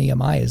of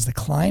Nehemiah is the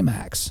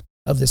climax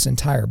of this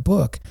entire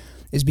book,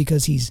 is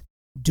because he's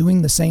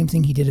doing the same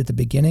thing he did at the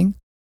beginning,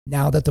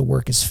 now that the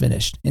work is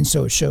finished. And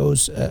so it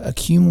shows a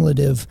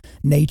cumulative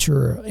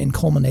nature and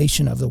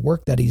culmination of the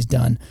work that he's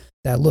done,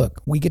 that,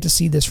 look, we get to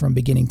see this from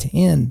beginning to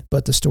end,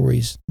 but the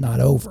story's not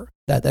over.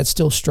 That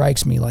still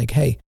strikes me like,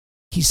 hey,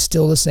 he's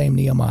still the same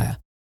Nehemiah.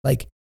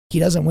 Like, he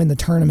doesn't win the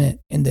tournament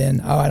and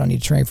then, I don't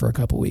need to train for a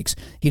couple weeks.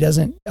 He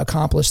doesn't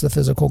accomplish the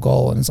physical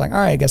goal and it's like, all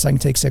right, I guess I can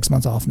take 6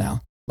 months off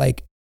now.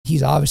 Like,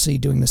 he's obviously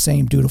doing the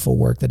same dutiful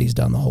work that he's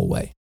done the whole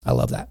way. I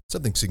love that.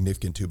 Something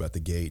significant too about the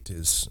gate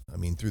is,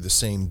 through the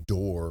same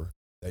door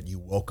that you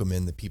welcome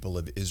in the people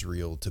of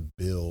Israel to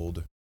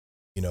build,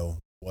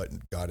 what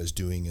God is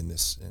doing in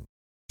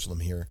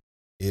Jerusalem here,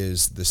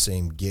 is the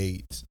same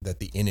gate that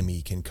the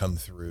enemy can come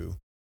through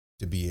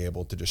to be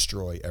able to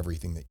destroy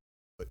everything that you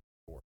put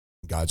for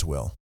God's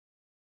will.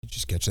 Did you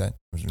just catch that?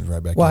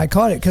 Right back. Well, I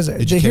caught it because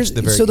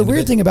the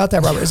weird thing about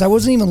that, Robert, is I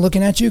wasn't even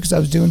looking at you because I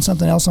was doing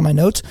something else on my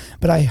notes,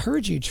 but I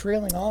heard you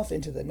trailing off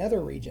into the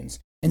nether regions.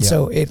 And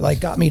so it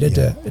got me to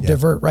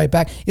divert right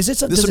back. Is it?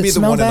 Does it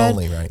smell bad?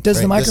 Right?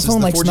 Does the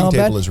microphone smell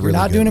bad? Really You're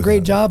not doing a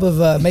great job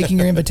of making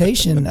your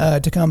invitation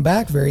to come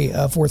back very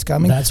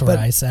forthcoming. That's where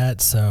I sat,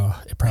 so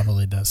it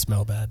probably does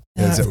smell bad.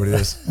 Is that what it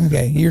is?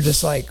 Okay, you're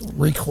just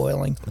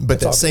recoiling. But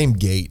that same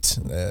gate,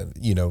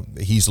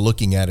 he's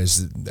looking at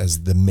as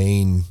the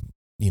main,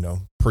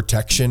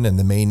 protection and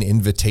the main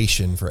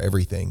invitation for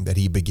everything, that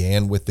he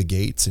began with the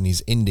gates and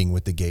he's ending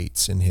with the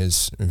gates in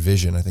his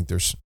vision. I think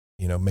there's,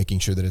 making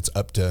sure that it's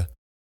up to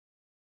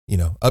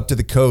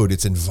the code.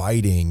 It's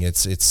inviting,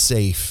 it's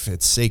safe,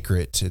 it's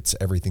sacred, it's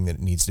everything that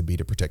it needs to be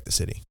to protect the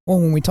city.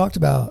 Well, when we talked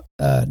about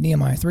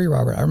Nehemiah 3,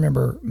 Robert, I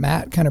remember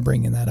Matt kind of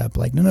bringing that up.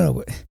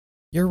 No,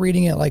 you're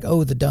reading it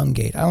the dung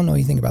gate. I don't know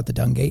anything about the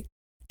dung gate.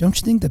 Don't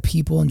you think the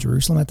people in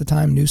Jerusalem at the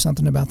time knew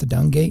something about the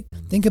dung gate?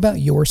 Mm-hmm. Think about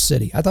your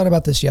city. I thought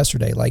about this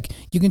yesterday.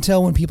 You can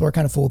tell when people are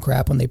kind of full of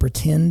crap when they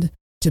pretend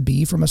to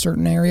be from a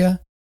certain area.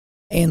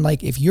 And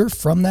if you're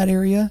from that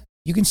area,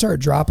 you can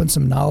start dropping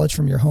some knowledge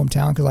from your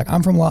hometown. Because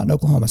I'm from Lawton,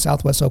 Oklahoma,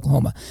 Southwest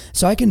Oklahoma.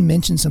 So I can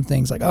mention some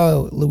things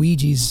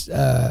Luigi's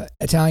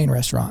Italian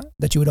restaurant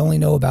that you would only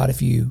know about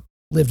if you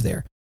lived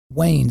there.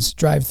 Wayne's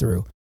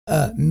drive-through.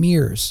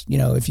 Mears,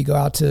 if you go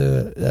out to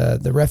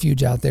the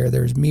refuge out there,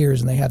 there's Mears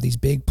and they have these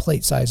big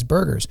plate-sized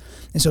burgers.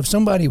 And so if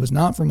somebody was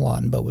not from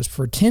Lawton but was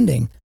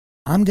pretending,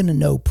 I'm going to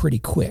know pretty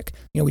quick.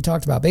 We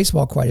talked about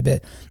baseball quite a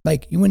bit.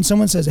 When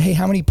someone says, hey,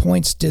 how many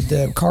points did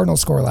the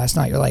Cardinals score last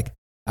night? You're like,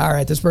 all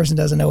right, this person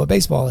doesn't know what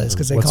baseball is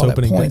because they call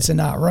it points and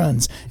not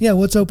runs. Yeah,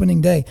 what's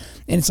opening day?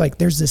 And it's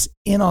there's this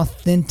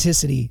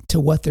inauthenticity to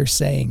what they're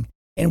saying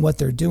and what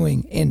they're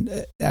doing.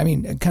 And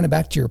kind of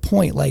back to your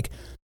point,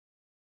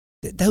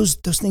 those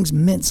things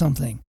meant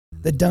something.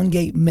 The dung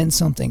gate meant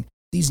something.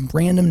 These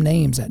random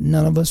names that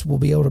none of us will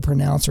be able to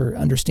pronounce or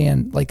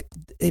understand,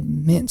 it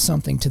meant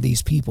something to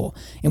these people.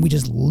 And we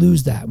just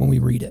lose that when we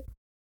read it.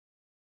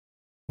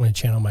 I'm going to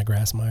channel my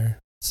Grassmeyer.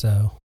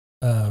 So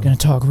going to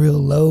talk real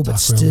low, but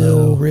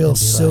still real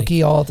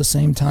silky all at the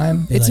same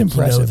time. It's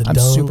impressive. I'm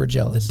super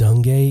jealous. The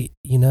dung gate,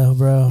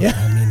 bro. Yeah.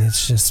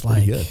 It's just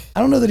I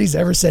don't know that he's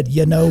ever said,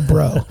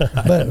 bro,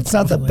 but it's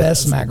not the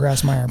best Matt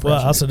Grassmeyer impression. Well,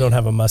 I also don't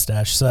have a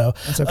mustache, so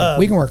that's okay.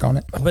 We can work on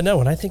it. But no,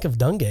 when I think of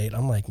dung gate,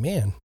 I'm like,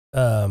 man,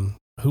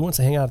 who wants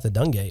to hang out at the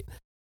dung gate?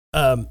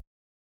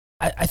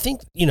 I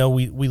think,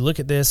 we look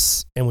at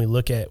this and we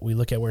look at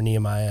where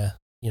Nehemiah,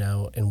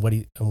 and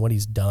what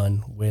he's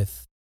done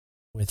with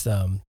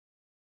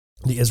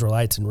the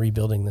Israelites and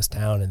rebuilding this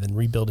town and then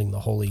rebuilding the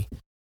holy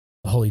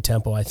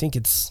temple. I think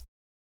it's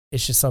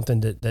just something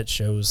that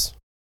shows,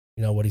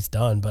 what he's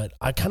done. But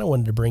I kind of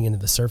wanted to bring into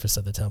the service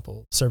of the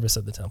temple.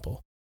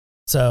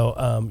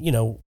 So,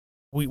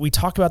 we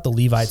talk about the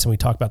Levites and we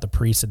talk about the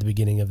priests at the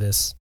beginning of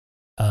this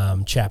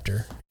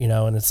chapter,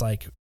 and it's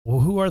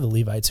who are the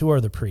Levites? Who are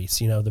the priests?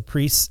 The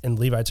priests and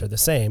Levites are the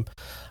same.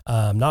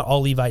 Not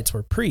all Levites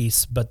were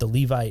priests, but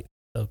the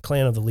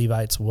clan of the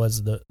Levites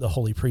was the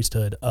holy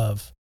priesthood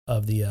of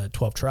the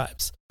 12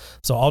 tribes.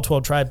 So all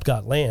 12 tribes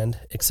got land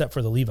except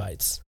for the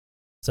Levites.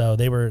 So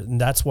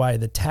that's why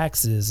the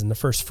taxes and the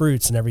first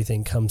fruits and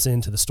everything comes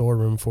into the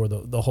storeroom for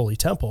the holy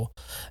temple.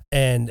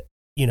 And,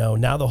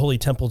 now the holy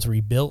temple's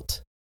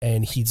rebuilt,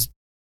 and he's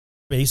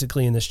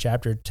basically in this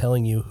chapter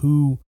telling you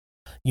who,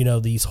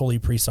 these holy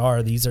priests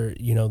are. These are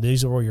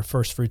where your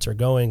first fruits are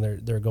going.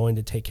 They're going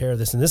to take care of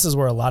this. And this is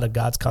where a lot of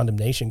God's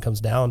condemnation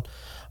comes down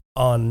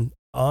on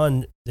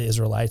the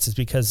Israelites, is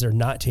because they're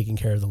not taking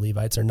care of the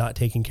Levites. They're not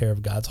taking care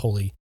of God's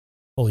holy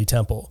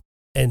temple.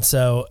 And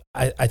so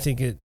I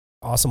think it's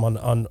awesome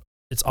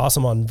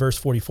on verse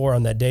 44.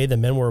 On that day, the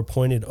men were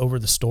appointed over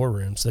the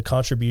storerooms, the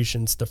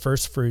contributions, the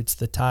first fruits,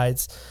 the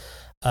tithes,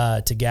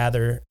 to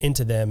gather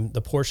into them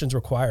the portions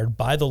required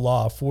by the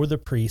law for the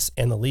priests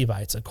and the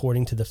Levites,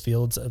 according to the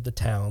fields of the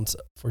towns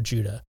for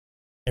Judah,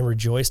 and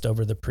rejoiced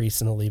over the priests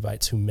and the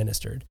Levites who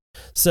ministered.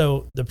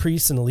 So the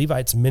priests and the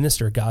Levites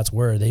minister God's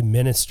word. They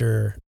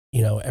minister,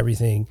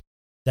 everything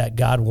that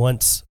God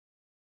wants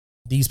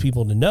these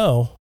people to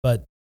know,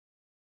 but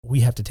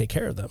we have to take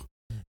care of them.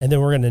 And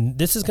then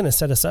this is going to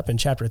set us up in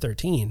chapter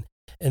 13.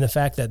 And the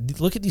fact that,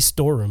 look at these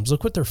storerooms,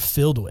 look what they're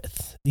filled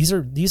with. These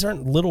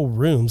aren't little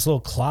rooms, little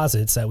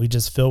closets that we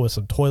just fill with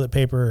some toilet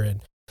paper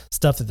and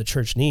stuff that the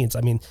church needs.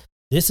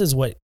 This is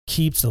what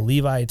keeps the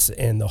Levites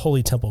and the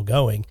holy temple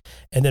going.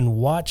 And then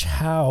watch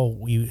how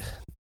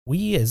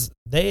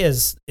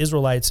as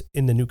Israelites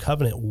in the new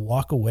covenant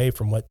walk away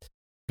from what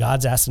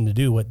God's asked them to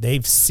do, what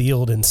they've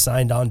sealed and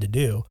signed on to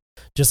do,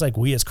 just like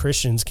we as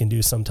Christians can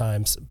do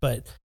sometimes.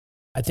 But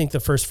I think the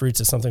first fruits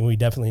is something we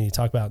definitely need to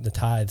talk about in the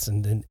tithes,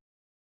 and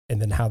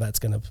then how that's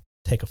going to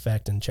take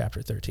effect in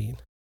chapter 13.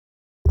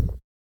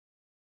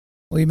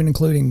 Well, even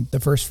including the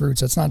first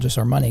fruits, it's not just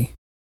our money.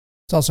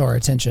 It's also our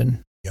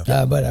attention.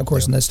 But of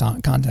course, in this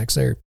context,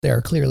 they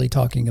are clearly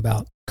talking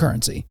about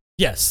currency.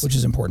 Yes. which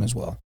is important as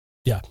well.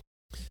 Yeah.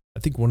 I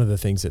think one of the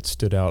things that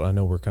stood out, I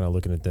know we're kind of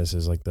looking at this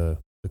as like the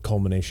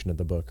culmination of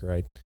the book,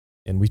 right?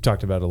 And we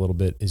talked about it a little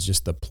bit, is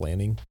just the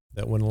planning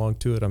that went along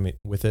to it. I mean,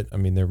 with it, I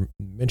mean, they're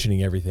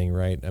mentioning everything,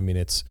 right? I mean,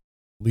 it's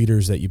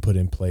leaders that you put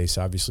in place,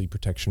 obviously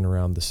protection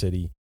around the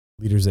city,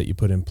 leaders that you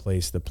put in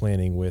place, the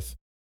planning with,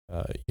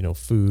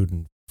 food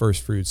and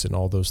first fruits and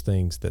all those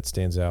things that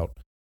stands out.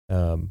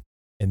 And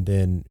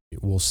then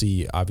we'll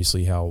see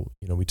obviously how,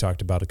 we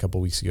talked about a couple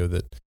of weeks ago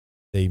that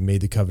they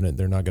made the covenant.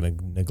 They're not going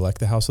to neglect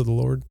the house of the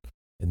Lord.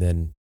 And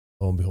then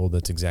lo and behold,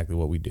 that's exactly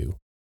what we do.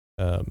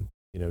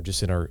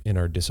 Just in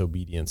our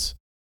disobedience.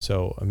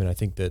 So, I mean, I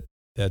think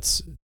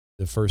that's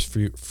the first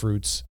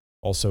fruits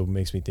also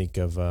makes me think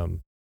of,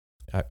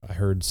 I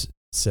heard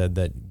said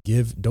that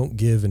don't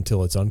give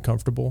until it's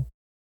uncomfortable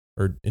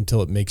or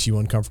until it makes you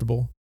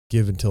uncomfortable.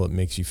 Give until it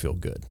makes you feel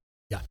good.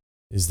 Yeah.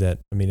 Is that,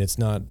 I mean, it's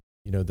not,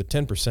 the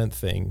 10%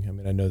 thing. I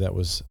mean, I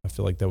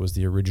feel like that was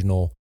the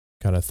original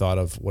kind of thought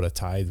of what a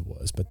tithe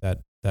was, but that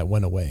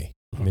went away.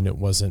 I mean, it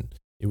was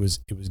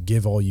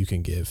give all you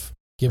can give.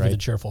 Give right? with a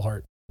cheerful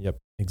heart. Yep,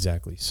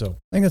 exactly. So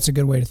I think that's a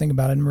good way to think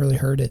about it. I hadn't really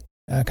heard it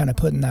kind of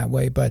put in that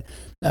way, but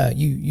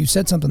you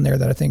said something there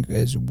that I think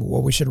is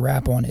what we should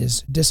wrap on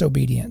is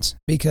disobedience,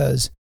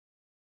 because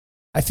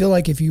I feel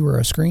like if you were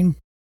a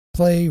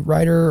screenplay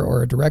writer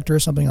or a director or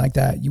something like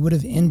that, you would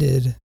have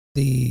ended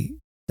the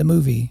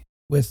movie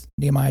with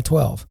Nehemiah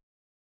 12.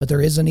 But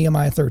there is a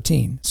Nehemiah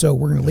 13. So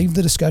we're going to leave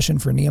the discussion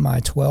for Nehemiah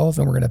 12,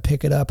 and we're going to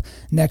pick it up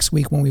next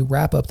week when we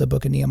wrap up the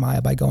book of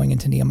Nehemiah by going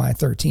into Nehemiah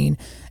 13,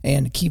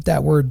 and keep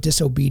that word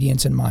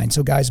disobedience in mind.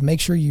 So guys, make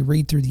sure you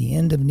read through the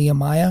end of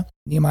Nehemiah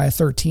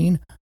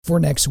 13, for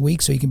next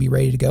week so you can be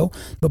ready to go.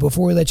 But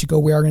before we let you go,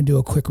 we are going to do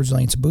a quick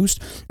resilience boost.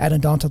 At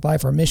Undaunted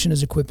Life, our mission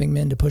is equipping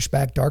men to push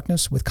back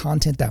darkness with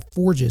content that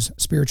forges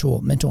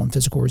spiritual, mental, and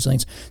physical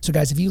resilience. So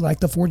guys, if you like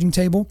the Forging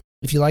Table,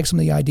 if you like some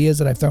of the ideas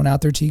that I've thrown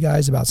out there to you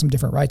guys about some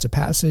different rites of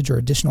passage or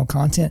additional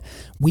content,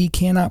 we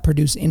cannot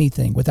produce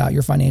anything without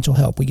your financial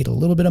help. We get a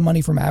little bit of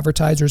money from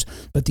advertisers,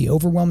 but the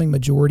overwhelming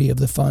majority of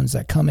the funds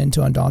that come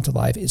into Undaunted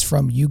Life is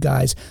from you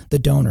guys, the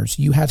donors.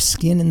 You have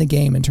skin in the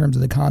game in terms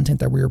of the content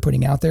that we are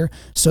putting out there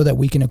so that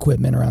we can equip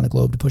men around the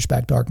globe to push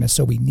back darkness.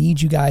 So we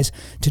need you guys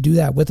to do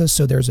that with us.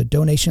 So there's a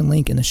donation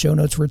link in the show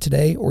notes for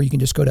today, or you can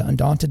just go to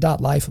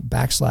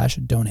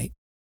undaunted.life/donate.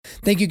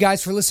 Thank you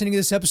guys for listening to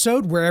this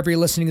episode. Wherever you're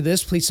listening to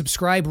this, please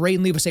subscribe, rate,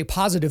 and leave us a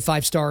positive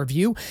 5-star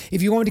review.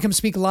 If you want me to come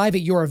speak live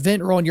at your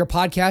event or on your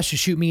podcast,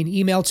 just shoot me an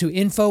email to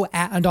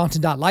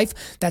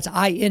info@undaunted.life. That's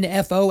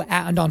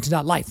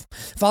info@undaunted.life.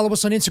 Follow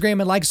us on Instagram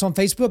and like us on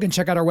Facebook, and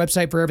check out our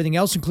website for everything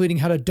else, including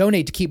how to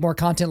donate to keep more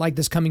content like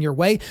this coming your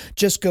way.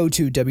 Just go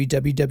to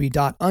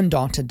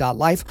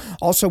www.undaunted.life.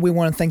 Also, we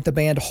want to thank the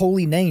band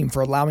Holy Name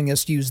for allowing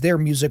us to use their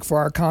music for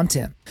our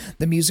content.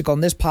 The music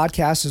on this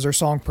podcast is their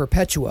song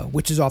Perpetua,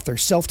 which is off their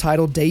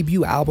self-titled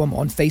debut album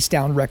on Face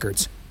Down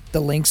Records. The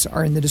links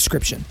are in the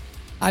description.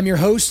 I'm your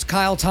host,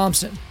 Kyle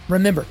Thompson.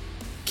 Remember,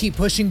 keep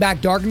pushing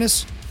back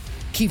darkness,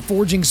 keep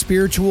forging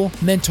spiritual,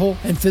 mental,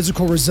 and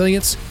physical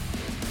resilience,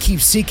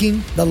 keep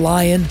seeking the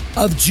Lion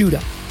of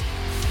Judah.